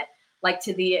time that, like,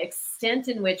 to the extent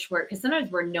in which because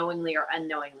sometimes we're knowingly or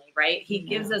unknowingly, right? He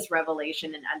gives us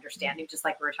revelation and understanding, just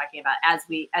like we were talking about, as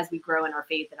we grow in our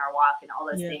faith and our walk and all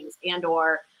those things, and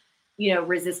or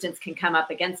resistance can come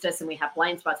up against us and we have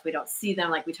blind spots, we don't see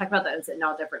them. Like, we talk about those in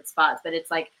all different spots, but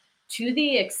it's like, to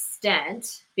the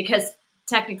extent, because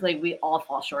technically we all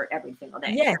fall short every single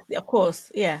day. Yes, of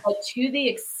course. Yeah. But to the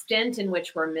extent in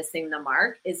which we're missing the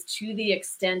mark is to the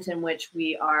extent in which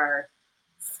we are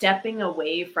stepping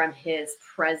away from his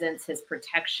presence, his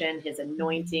protection, his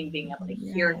anointing, being able to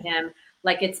hear him.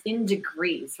 Like, it's in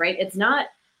degrees, right? It's not,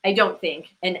 I don't think,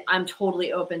 and I'm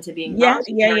totally open to being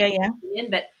opinion,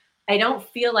 but I don't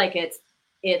feel like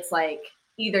it's like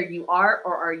either you are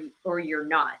or you're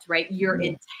not, right? Your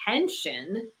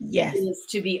intention is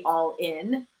to be all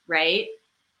in, right?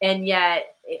 And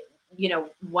yet,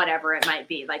 whatever it might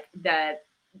be, like the,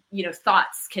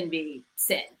 thoughts can be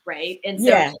sin, right? And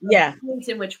so the point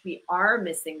in which we are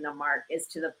missing the mark is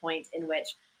to the point in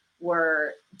which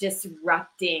we're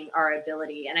disrupting our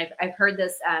ability. And I've heard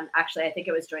this, actually, I think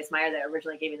it was Joyce Meyer that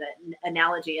originally gave me the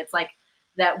analogy. It's like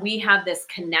that we have this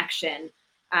connection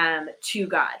to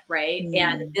God, right?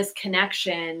 And this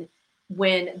connection,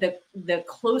 when the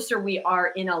closer we are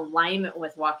in alignment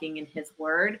with walking in his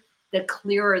word, the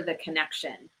clearer the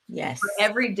connection. Yes. For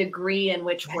every degree in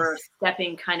which we're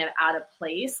stepping kind of out of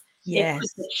place, it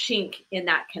puts a chink in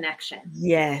that connection.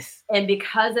 Yes. And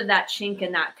because of that chink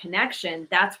in that connection,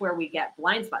 that's where we get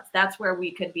blind spots. That's where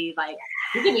we could be like,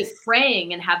 we could be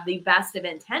praying and have the best of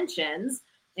intentions.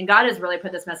 And God has really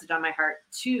put this message on my heart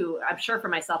too, I'm sure for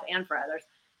myself and for others,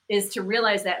 is to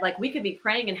realize that, like, we could be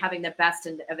praying and having the best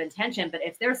of intention, but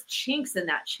if there's chinks in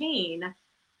that chain,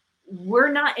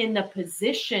 we're not in the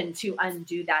position to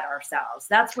undo that ourselves.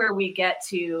 That's where we get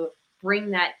to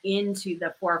bring that into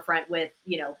the forefront with,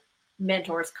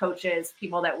 mentors, coaches,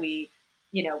 people that we,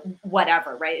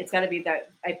 whatever, right? It's got to be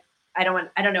I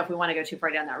don't know if we want to go too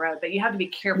far down that road, but you have to be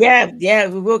careful. Yeah,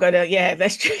 we will go down. Yeah,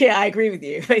 that's true. Yeah, I agree with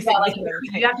you. Like,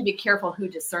 you have to be careful who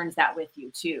discerns that with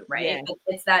you too, right? Yeah.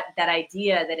 It's that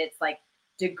idea that it's like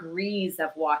degrees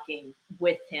of walking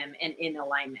with him and in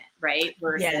alignment, right?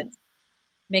 Versus,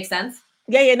 make sense?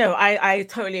 Yeah, no, I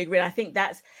totally agree. I think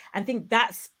that's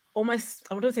almost,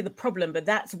 I wouldn't say the problem, but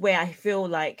that's where I feel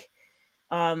like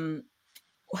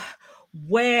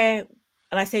where,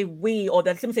 and I say we, or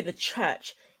let me say the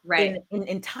church, right, in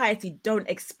entirety don't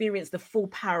experience the full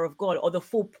power of God, or the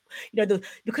full,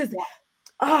 because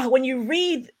when you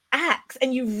read Acts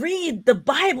and you read the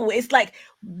Bible, it's like,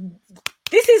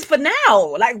 this is for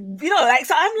now, like,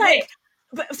 so I'm like,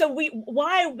 so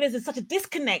why there's such a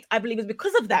disconnect, I believe, is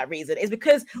because of that reason. Is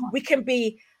because we can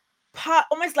be part,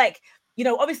 almost like,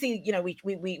 obviously,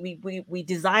 we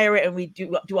desire it and we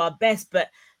do our best, but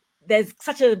there's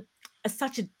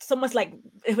it's almost like,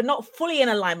 if we're not fully in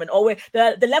alignment, or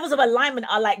the levels of alignment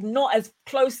are like not as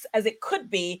close as it could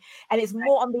be, and it's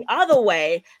more on the other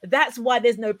way, that's why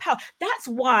there's no power. That's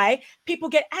why people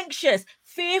get anxious,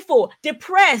 fearful,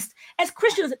 depressed. As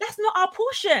Christians, that's not our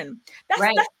portion.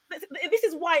 This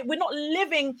is why we're not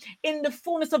living in the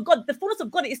fullness of God. The fullness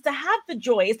of God is to have the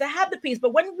joy, is to have the peace.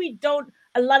 But when we don't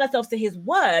align ourselves to his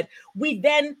word, we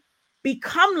then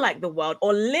become like the world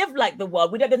or live like the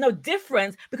world. There's no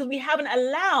difference, because we haven't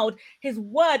allowed his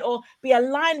word or be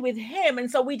aligned with him. And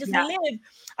so we just live.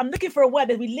 I'm looking for a word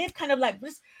that we live kind of like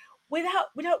this we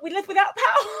live without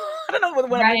power. I don't know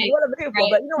what I'm looking for,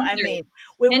 but you know what I mean.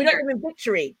 We don't live in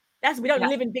victory. We don't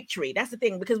live in victory. That's the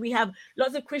thing, because we have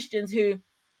lots of Christians who,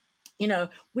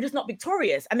 we're just not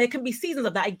victorious. And there can be seasons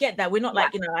of that. I get that. We're not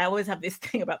like, I always have this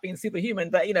thing about being superhuman,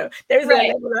 but there is a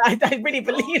level that I really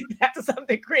believe that to some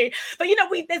degree. But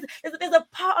there's a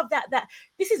part of that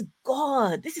this is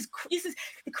God. This is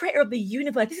the creator of the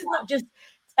universe. This is not just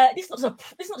this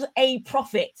is not a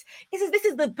prophet. This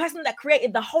is the person that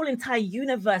created the whole entire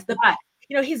universe.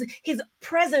 His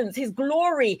presence, his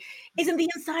glory is in the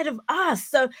inside of us.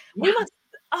 So we must.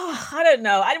 Oh, I don't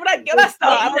know. I always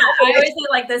say,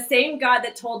 like, the same God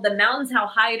that told the mountains how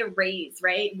high to raise,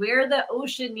 right? Where the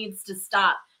ocean needs to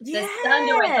stop, the sun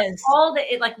to rise, all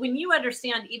like when you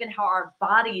understand even how our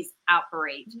bodies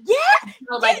operate.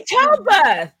 Like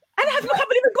childbirth. I can't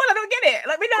believe God. I don't get it.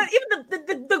 Like, even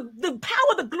the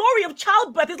power, the glory of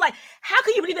childbirth is like, how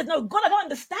can you believe there's no God? I don't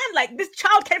understand. Like, this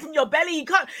child came from your belly. You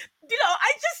can't,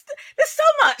 there's so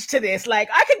much to this. Like,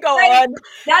 I could go on.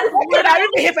 That's what I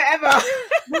would be here forever.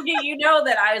 You know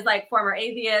that I was like former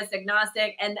atheist,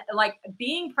 agnostic, and like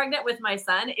being pregnant with my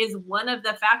son is one of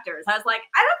the factors. I was like,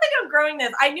 I don't think I'm growing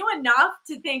this. I knew enough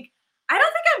to think, I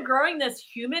don't think I'm growing this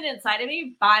human inside of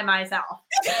me by myself.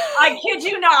 I kid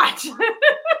you not.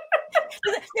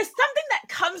 There's something that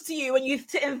comes to you when you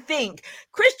sit and think.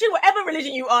 Christian, whatever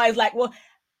religion you are, is like, well,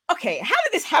 okay, how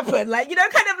did this happen? Like,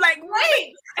 kind of like,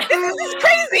 wait, this is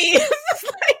crazy. It's just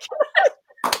like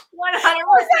 100%.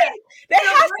 There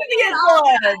has to be a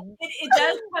God. It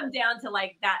does come down to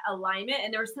like that alignment.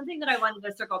 And there was something that I wanted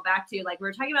to circle back to. Like, we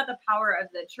were talking about the power of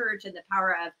the church and the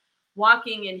power of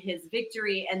walking in his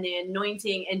victory and the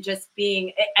anointing and just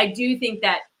being. I do think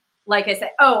that, like I said,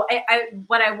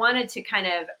 what I wanted to kind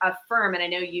of affirm, and I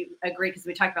know you agree because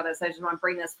we talked about this, so I just want to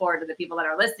bring this forward to the people that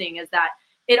are listening, is that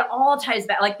it all ties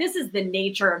back. Like, this is the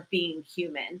nature of being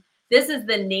human. This is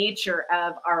the nature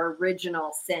of our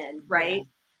original sin, right?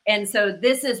 Yeah. And so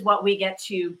this is what we get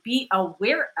to be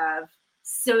aware of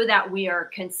so that we are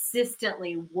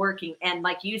consistently working. And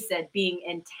like you said, being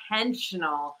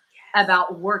intentional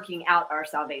about working out our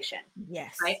salvation.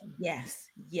 Yes. Right? Yes.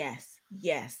 Yeah.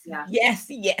 Yes.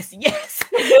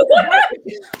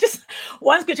 Just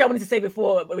one scripture I wanted to say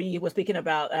before, when you were speaking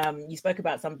about, you spoke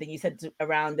about something, you said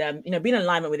around, being in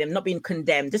alignment with him, not being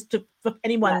condemned, just for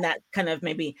anyone that kind of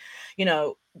maybe,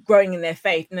 growing in their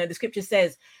faith. The scripture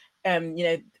says,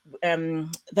 there's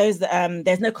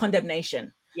no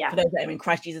condemnation for those that are in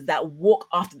Christ Jesus, that walk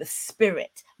after the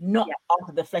Spirit, not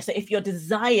after the flesh. So if your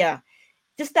desire,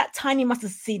 just that tiny mustard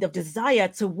seed of desire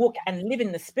to walk and live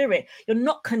in the Spirit, you're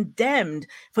not condemned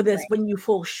for this when you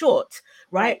fall short,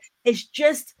 right? It's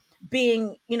just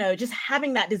being, just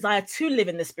having that desire to live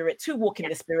in the Spirit, to walk in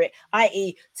the Spirit,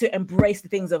 i.e. to embrace the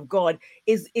things of God,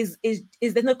 is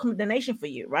there's no condemnation for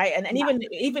you, right? And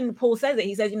even Paul says it.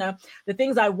 He says, the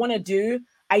things I want to do,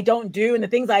 I don't do, and the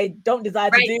things I don't desire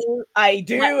to do, I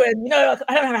do. And I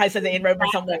don't know how he says it in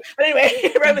Romans somewhere, but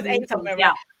anyway, Romans 8 somewhere.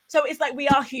 Right? So it's like we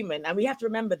are human, and we have to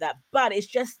remember that. But it's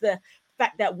just the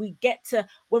fact that we get to,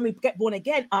 when we get born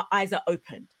again, our eyes are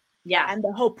opened. Yeah. And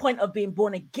the whole point of being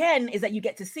born again is that you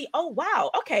get to see, oh, wow,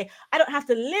 okay, I don't have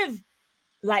to live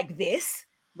like this,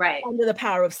 right, under the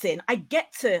power of sin. I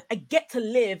get to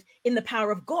live in the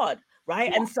power of God, right?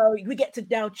 Yeah. And so we get to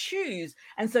now choose.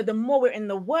 And so the more we're in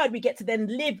the Word, we get to then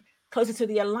live closer to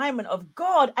the alignment of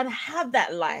God and have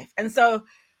that life. And so,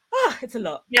 it's a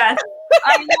lot. Yes.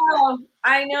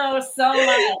 I know so much.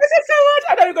 This is so much.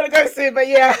 I know we're going to go soon, but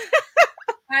yeah.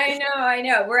 I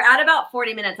know. We're at about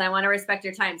 40 minutes. I want to respect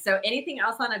your time. So anything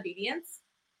else on obedience?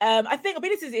 I think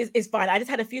obedience is fine. I just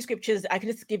had a few scriptures. I can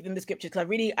just give them the scriptures because I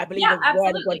believe the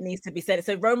word of God needs to be said.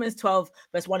 So Romans 12,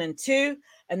 verse 1 and 2.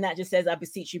 And that just says, I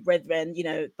beseech you, brethren,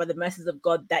 by the mercies of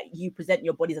God, that you present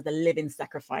your bodies as a living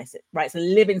sacrifice, right? So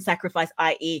living sacrifice,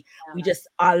 i.e.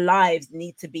 our lives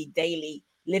need to be daily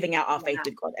living out our faith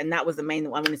with God. And that was the main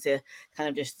one I wanted to kind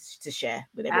of just to share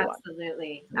with everyone.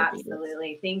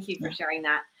 Absolutely. Thank you for sharing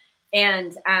that.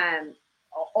 And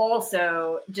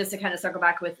also, just to kind of circle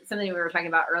back with something we were talking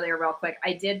about earlier real quick,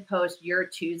 I did post your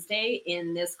Tuesday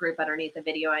in this group underneath the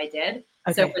video I did.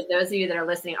 Okay. So for those of you that are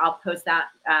listening, I'll post that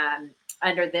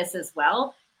under this as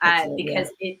well,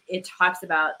 because it talks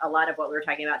about a lot of what we were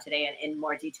talking about today in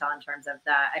more detail in terms of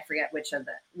I forget which of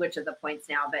the points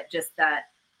now, but just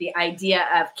the idea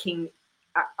of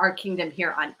our kingdom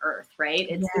here on earth, right?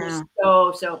 It's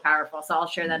so powerful. So I'll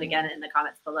share that again in the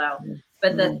comments below.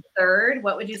 But the third,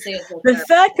 what would you say is the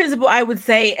third principle? I would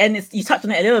say, and you touched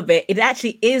on it a little bit, it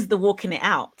actually is the walking it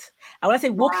out. And when I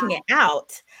say walking it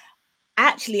out,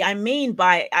 actually I mean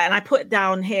by, and I put it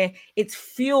down here, it's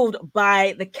fueled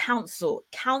by the counsel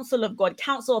of God,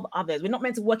 counsel of others. We're not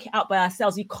meant to work it out by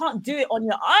ourselves. You can't do it on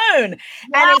your own. And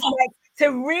it's like, to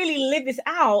really live this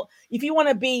out, if you want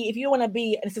to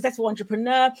be a successful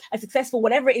entrepreneur, a successful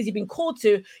whatever it is you've been called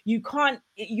to, you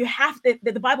have to,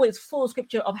 the Bible is full of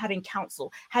scripture of having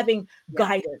counsel, having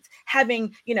guidance,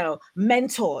 having,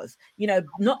 mentors,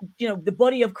 not, the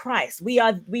body of Christ. We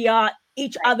are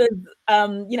each other's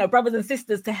brothers and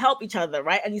sisters to help each other,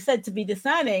 right? And you said to be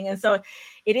discerning, and so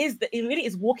it really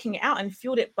is walking it out and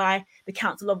fueled it by the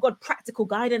counsel of God, practical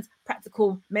guidance,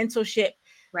 practical mentorship,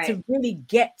 to really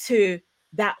get to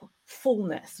that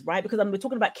fullness, right? Because we're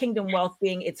talking about kingdom wealth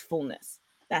being its fullness.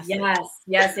 That's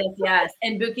yes.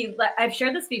 And Buki, I've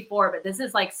shared this before, but this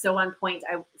is like so on point.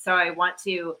 So I want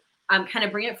to kind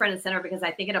of bring it front and center because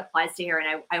I think it applies to here,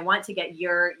 and I want to get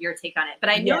your take on it. But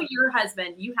I know your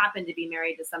husband, you happen to be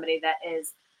married to somebody that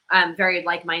is very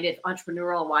like-minded,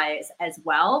 entrepreneurial wise as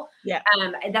well. Yeah.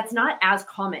 And that's not as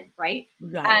common, right?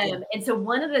 And so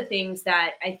one of the things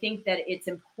that I think that it's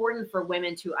important for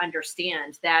women to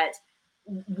understand that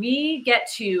we get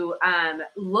to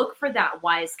look for that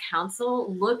wise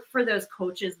counsel, look for those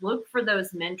coaches, look for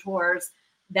those mentors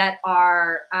that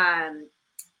are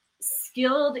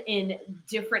skilled in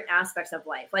different aspects of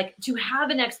life. Like, to have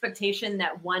an expectation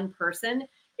that one person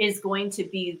is going to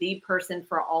be the person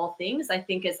for all things, I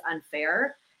think is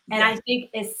unfair. And I think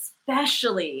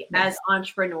especially as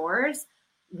entrepreneurs,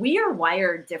 we are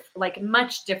wired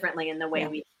much differently in the way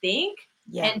we think.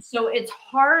 And so it's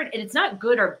hard, and it's not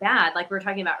good or bad, like we were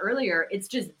talking about earlier, it's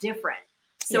just different.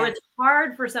 So it's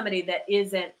hard for somebody that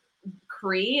isn't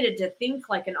created to think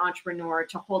like an entrepreneur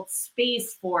to hold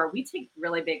space for, we take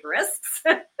really big risks.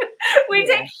 We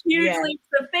take huge leaps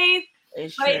of faith,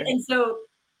 right? And so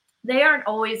they aren't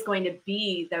always going to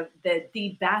be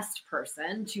the best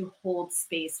person to hold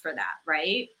space for that,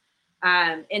 right?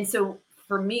 And so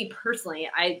for me personally,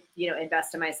 I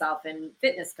invest in myself in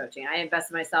fitness coaching. I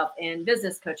invest in myself in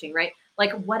business coaching, right?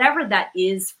 Like, whatever that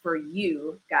is for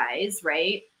you guys,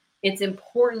 right? It's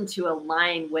important to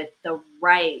align with the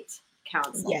right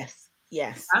counsel.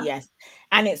 Yes.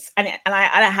 And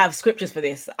I have scriptures for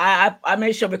this. I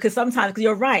made sure, because sometimes, because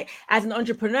you're right, as an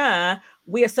entrepreneur,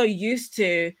 we are so used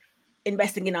to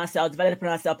investing in ourselves, developing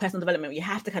ourselves, personal development. You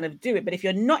have to kind of do it. But if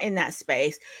you're not in that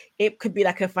space, it could be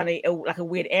like a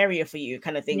weird area for you,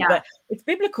 kind of thing. But it's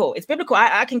biblical.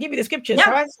 I can give you the scriptures.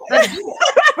 Right.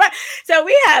 So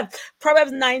we have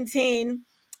Proverbs 19,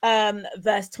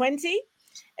 verse 20.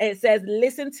 It says,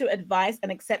 listen to advice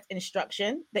and accept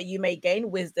instruction that you may gain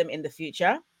wisdom in the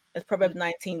future. That's Proverbs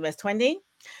 19, verse 20.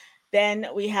 Then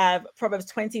we have Proverbs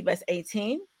 20, verse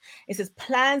 18. It says,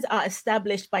 plans are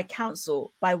established by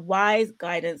counsel, by wise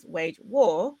guidance wage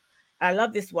war. I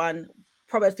love this one.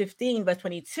 Proverbs 15, verse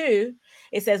 22.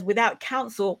 It says, without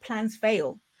counsel, plans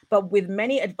fail, but with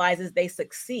many advisors, they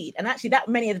succeed. And actually, that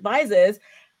many advisors,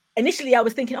 initially I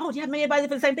was thinking, oh, do you have many advisors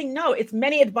for the same thing? No, it's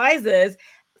many advisors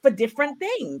for different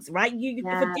things, right?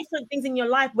 For different things in your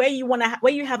life where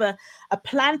you have a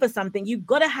plan for something, you've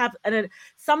got to have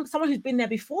someone who's been there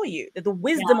before you. That the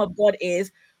wisdom of God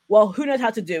is, well, who knows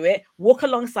how to do it? Walk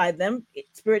alongside them,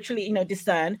 spiritually,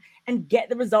 discern and get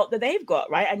the result that they've got,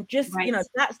 right? And just,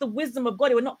 that's the wisdom of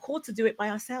God. We're not called to do it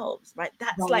by ourselves, right?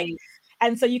 That's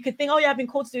and so you could think, oh yeah, I've been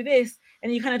called to do this,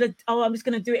 and you kind of, oh, I'm just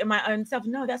going to do it in my own self.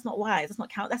 No, that's not wise. That's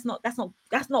not count. That's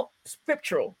not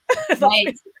scriptural.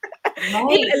 Right.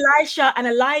 Even Elisha and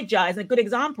Elijah is a good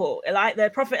example. The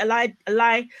prophet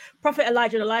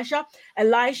Elijah and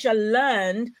Elisha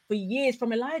learned for years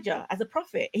from Elijah as a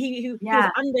prophet. He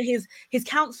was under his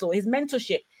counsel, his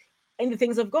mentorship in the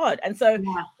things of God. And so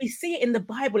we see it in the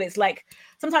Bible. It's like,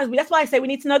 sometimes that's why I say we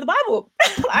need to know the Bible.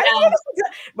 Right.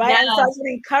 And so I want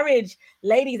to encourage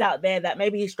ladies out there that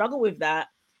maybe struggle with that,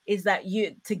 is that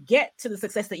to get to the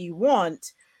success that you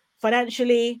want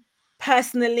financially,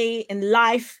 personally, in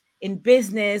life, in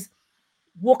business,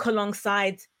 walk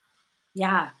alongside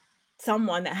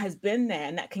someone that has been there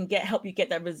and that can help you get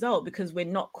that result, because we're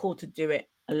not called to do it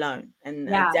alone. And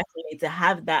definitely to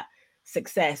have that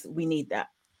success, we need that.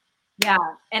 Yeah.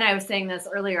 And I was saying this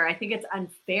earlier, I think it's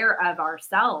unfair of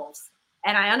ourselves.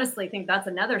 And I honestly think that's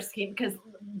another scheme, because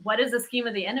what is the scheme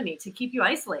of the enemy? To keep you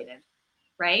isolated,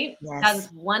 right? Yes. That's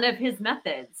one of his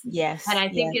methods. Yes. And I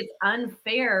think it's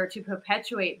unfair to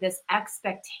perpetuate this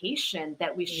expectation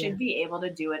that we should be able to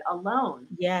do it alone.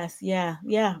 Yes. Yeah.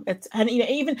 And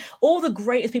even all the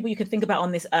greatest people you could think about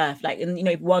on this earth, like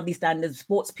worldly standards,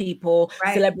 sports people,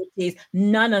 celebrities,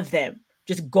 none of them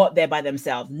just got there by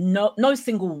themselves. No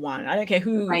single one. I don't care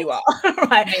who you are.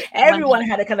 Right? Everyone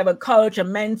had a kind of a coach, a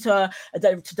mentor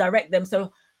to direct them.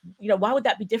 So, why would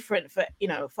that be different for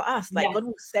us? Like, God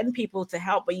will send people to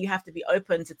help, but you have to be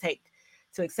open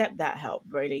to accept that help,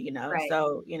 really,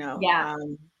 So,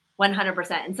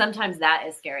 100%. And sometimes that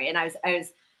is scary. And I've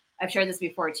shared this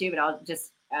before too, but I'll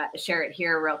just share it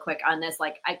here real quick on this.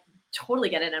 Like, I totally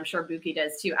get it. And I'm sure Buki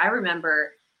does too. I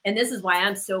remember, and this is why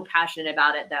I'm so passionate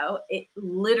about it though. It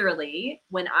literally,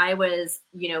 when I was,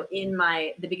 in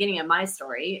the beginning of my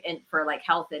story and for like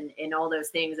health and all those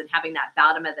things and having that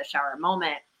bottom of the shower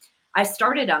moment, I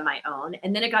started on my own.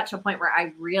 And then it got to a point where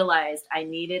I realized I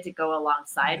needed to go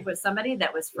alongside with somebody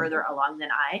that was further along than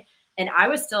I. And I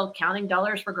was still counting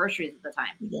dollars for groceries at the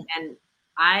time. Yeah. And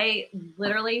I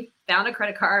literally found a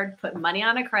credit card, put money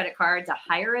on a credit card to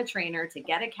hire a trainer to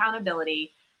get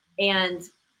accountability. And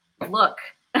look,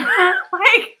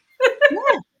 like,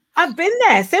 yeah, I've been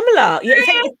there, similar.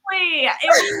 Seriously,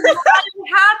 it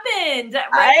happened.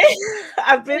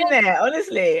 I've been there,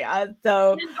 honestly. And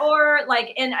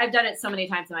I've done it so many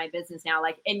times in my business now,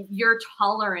 like, and your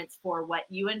tolerance for what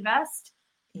you invest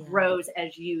grows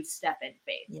as you step in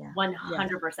faith.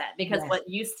 100%. Because what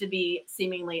used to be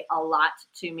seemingly a lot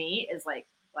to me is like,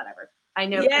 whatever. I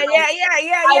know. Yeah.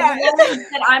 I learned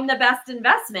that I'm the best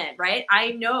investment, right?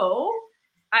 I know.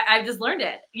 I've just learned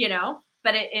it,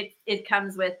 but it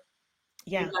comes with,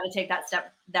 you've got to take that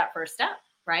first step.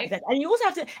 Right. Exactly.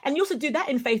 And you also do that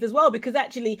in faith as well, because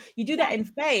actually you do that in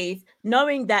faith,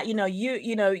 knowing that, you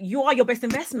are your best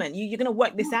investment. You're going to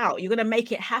work this out. You're going to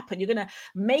make it happen. You're going to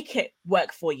make it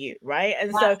work for you. Right.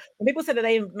 And so when people say that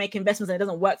they make investments and it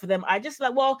doesn't work for them, I just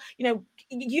like, well, there's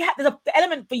an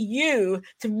element for you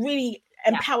to really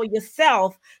empower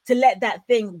yourself to let that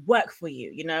thing work for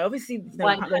you. Obviously, we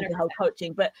can't go into the whole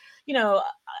coaching, but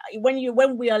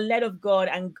when we are led of God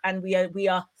and we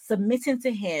are submitting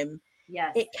to Him,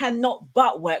 it cannot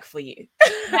but work for you.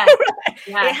 Right?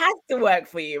 It has to work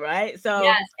for you, right?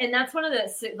 So and that's one of the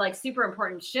like super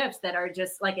important shifts that are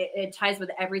just like it ties with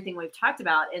everything we've talked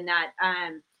about. In that,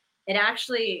 it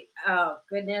actually,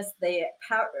 the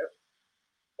power.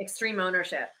 Extreme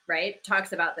Ownership, right?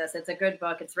 Talks about this. It's a good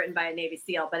book. It's written by a Navy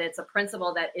SEAL, but it's a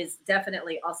principle that is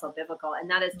definitely also biblical. And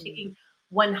that is taking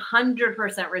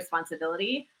 100%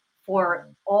 responsibility for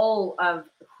all of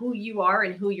who you are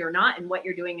and who you're not and what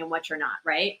you're doing and what you're not,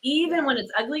 right? Even when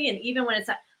it's ugly and even when it's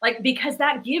not, like, because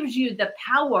that gives you the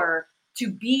power to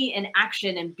be in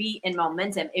action and be in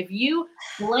momentum. If you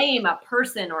blame a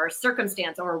person or a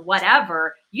circumstance or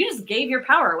whatever, you just gave your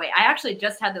power away. I actually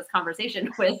just had this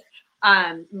conversation with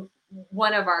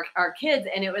one of our kids,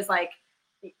 and it was like,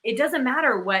 it doesn't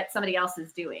matter what somebody else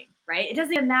is doing, right? It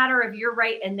doesn't even matter if you're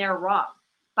right and they're wrong.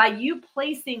 By you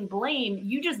placing blame,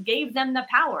 you just gave them the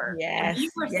power. Yes, if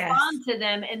you respond to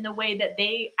them in the way that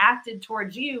they acted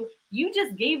towards you, you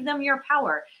just gave them your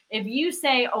power. If you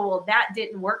say, oh, well, that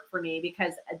didn't work for me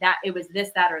because it was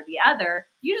this, that, or the other,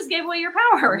 you just gave away your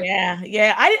power.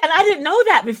 Yeah. I didn't know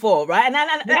that before, right? And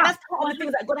that's one of the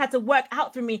things that God had to work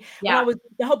out for me when I was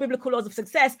the whole biblical laws of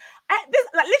success.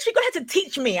 Literally, God had to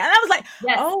teach me, and I was like,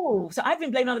 oh, so I've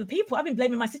been blaming other people. I've been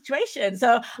blaming my situation.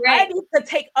 So I need to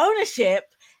take ownership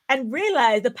and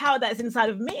realize the power that is inside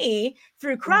of me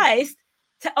through Christ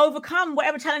to overcome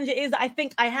whatever challenge it is that I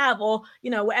think I have, or,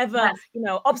 whatever,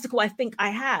 obstacle I think I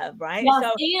have. Right.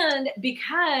 And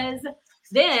because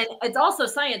then it's also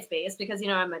science-based, because,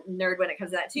 I'm a nerd when it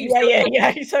comes to that too. You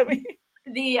told me.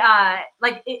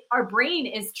 Our brain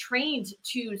is trained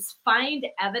to find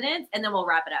evidence, and then we'll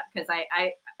wrap it up because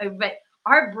but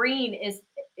our brain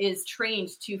is trained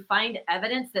to find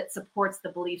evidence that supports the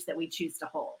beliefs that we choose to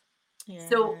hold.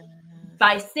 So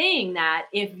by saying that,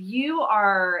 when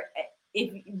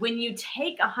you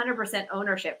take 100%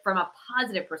 ownership from a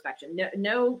positive perspective,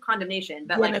 no condemnation,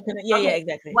 but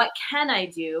exactly. What can I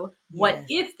do? What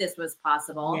if this was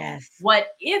possible?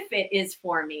 What if it is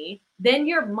for me? Then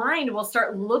your mind will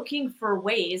start looking for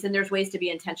ways, and there's ways to be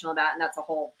intentional about it, and that's a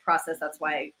whole process. That's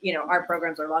why, our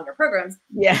programs are longer programs.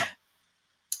 Yeah.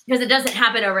 Because it doesn't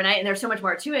happen overnight, and there's so much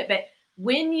more to it. But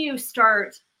when you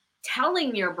start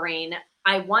telling your brain,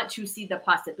 I want to see the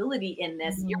possibility in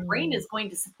this, your brain is going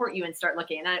to support you and start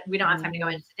looking. And we don't have time to go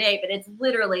into today, but it's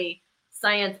literally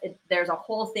science. There's a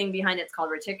whole thing behind it. It's called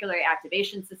reticular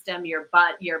activation system. Your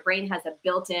brain has a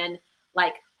built-in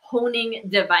honing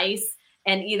device,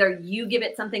 and either you give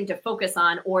it something to focus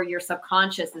on, or your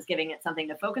subconscious is giving it something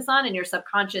to focus on. And your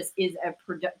subconscious is a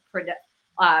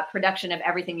production of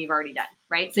everything you've already done,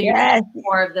 right? So you're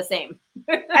more of the same.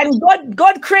 And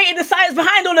God created the science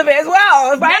behind all of it as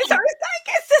well, right? So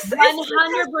it's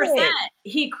 100%.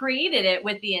 He created it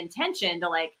with the intention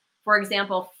to, for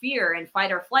example, fear and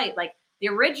fight or flight. The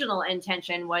original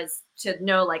intention was to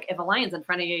know, if a lion's in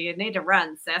front of you, you need to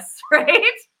run, sis,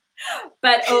 right?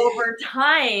 But over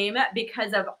time,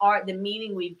 because of the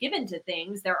meaning we've given to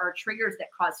things, there are triggers that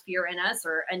cause fear in us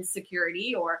or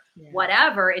insecurity or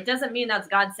whatever. It doesn't mean that's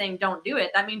God saying don't do it.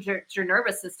 That means it's your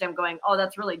nervous system going, oh,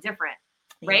 that's really different,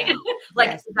 right? Yeah.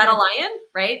 Like, is that a lion,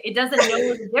 right? It doesn't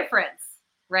know the difference,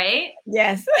 right?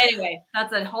 Yes. Anyway,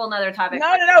 that's a whole nother topic.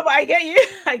 No, but I get you.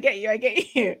 I get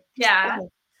you. Yeah.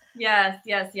 Yes.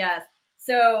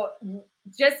 So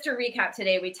just to recap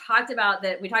today, we talked about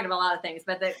a lot of things,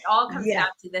 but that all comes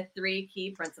back to the 3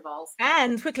 key principles.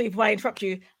 And quickly, before I interrupt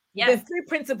you, yes. the 3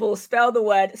 principles spell the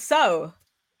word so.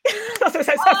 I love it.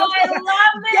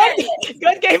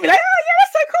 God gave me like, oh yeah,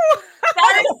 that's so cool.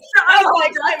 That is I was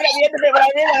like excited at the end of it when I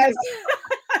realized.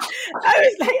 I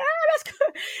was like, that's cool.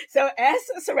 So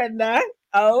S, surrender.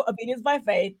 O, obedience by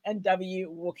faith, and W,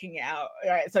 walking it out.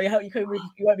 All right, so you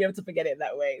won't be able to forget it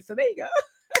that way. So there you go.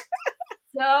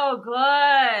 So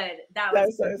good. That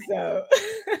was so.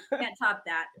 Can't top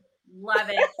that. Love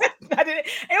it. It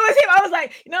was him. I was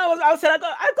like, I said, I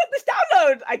got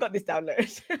this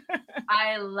download.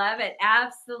 I love it.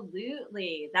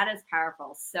 Absolutely. That is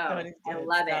powerful. So I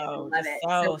love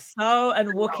it. So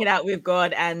and walk it out with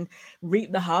God and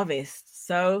reap the harvest.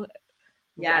 So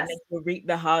yes, we'll reap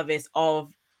the harvest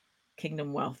of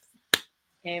kingdom wealth.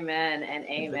 Amen and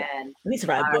amen. I need to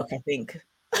write a book, I think.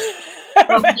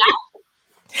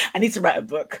 I need to write a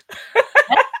book.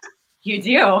 You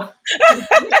do? I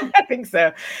think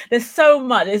so. There's so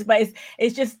much. It's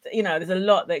just, there's a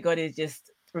lot that God is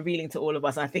just revealing to all of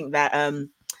us. I think that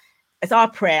it's our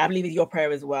prayer. I believe it's your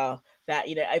prayer as well. That,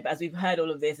 as we've heard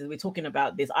all of this, as we're talking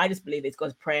about this, I just believe it's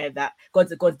God's prayer, that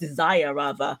God's desire,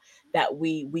 rather, that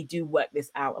we do work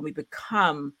this out and we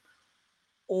become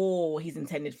all He's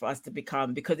intended for us to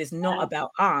become, because it's not about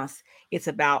us, it's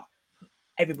about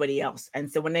everybody else. And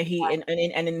so when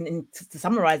to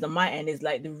summarize on my end, is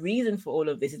like the reason for all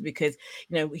of this is because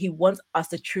He wants us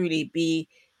to truly be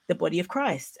the body of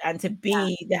Christ and to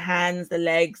be the hands, the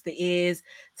legs, the ears,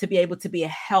 to be able to be a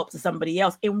help to somebody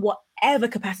else in whatever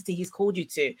capacity He's called you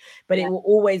to. But it will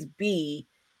always be,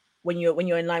 when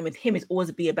you're in line with Him, it's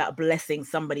always be about blessing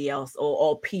somebody else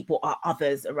or people or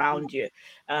others around you.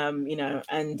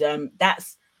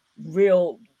 That's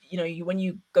real. When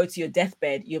you go to your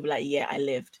deathbed, you'll be like, yeah, I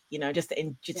lived, just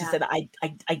to say that I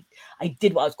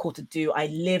did what I was called to do. I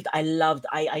lived, I loved,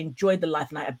 I enjoyed the life,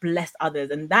 and I blessed others.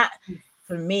 And that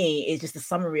for me is just a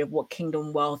summary of what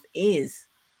kingdom wealth is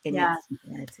in its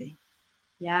humanity.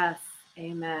 Yes.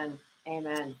 Amen.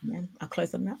 I'll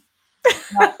close on that.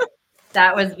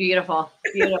 That was beautiful.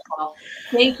 Beautiful.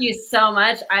 Thank you so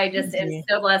much. I just am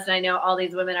so blessed. And I know all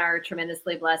these women are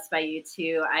tremendously blessed by you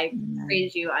too. I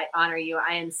praise you. I honor you.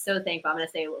 I am so thankful. I'm going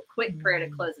to say a quick prayer to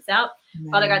close this out.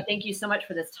 Father God, thank you so much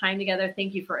for this time together.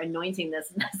 Thank you for anointing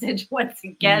this message once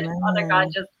again. Father God,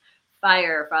 just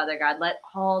fire, Father God. Let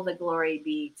all the glory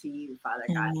be to you, Father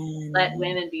God. Let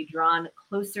women be drawn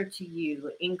closer to you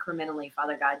incrementally,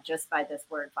 Father God, just by this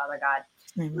word, Father God.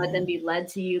 Let them be led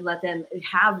to you. Let them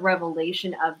have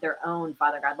revelation of their own,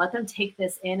 Father God. Let them take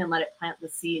this in and let it plant the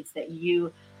seeds that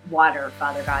you water,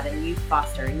 Father God, and you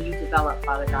foster and you develop,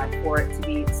 Father God, for it to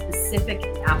be specific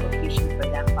in application for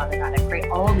them, Father God. I pray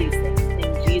all these things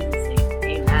in Jesus' name.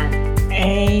 Amen.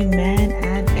 Amen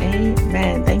and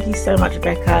amen. Thank you so much,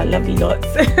 Rebecca. Love you lots.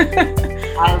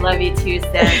 I love you too,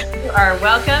 Sis. You are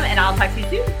welcome, and I'll talk to you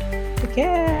soon. Take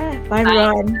care. Bye,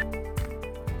 everyone.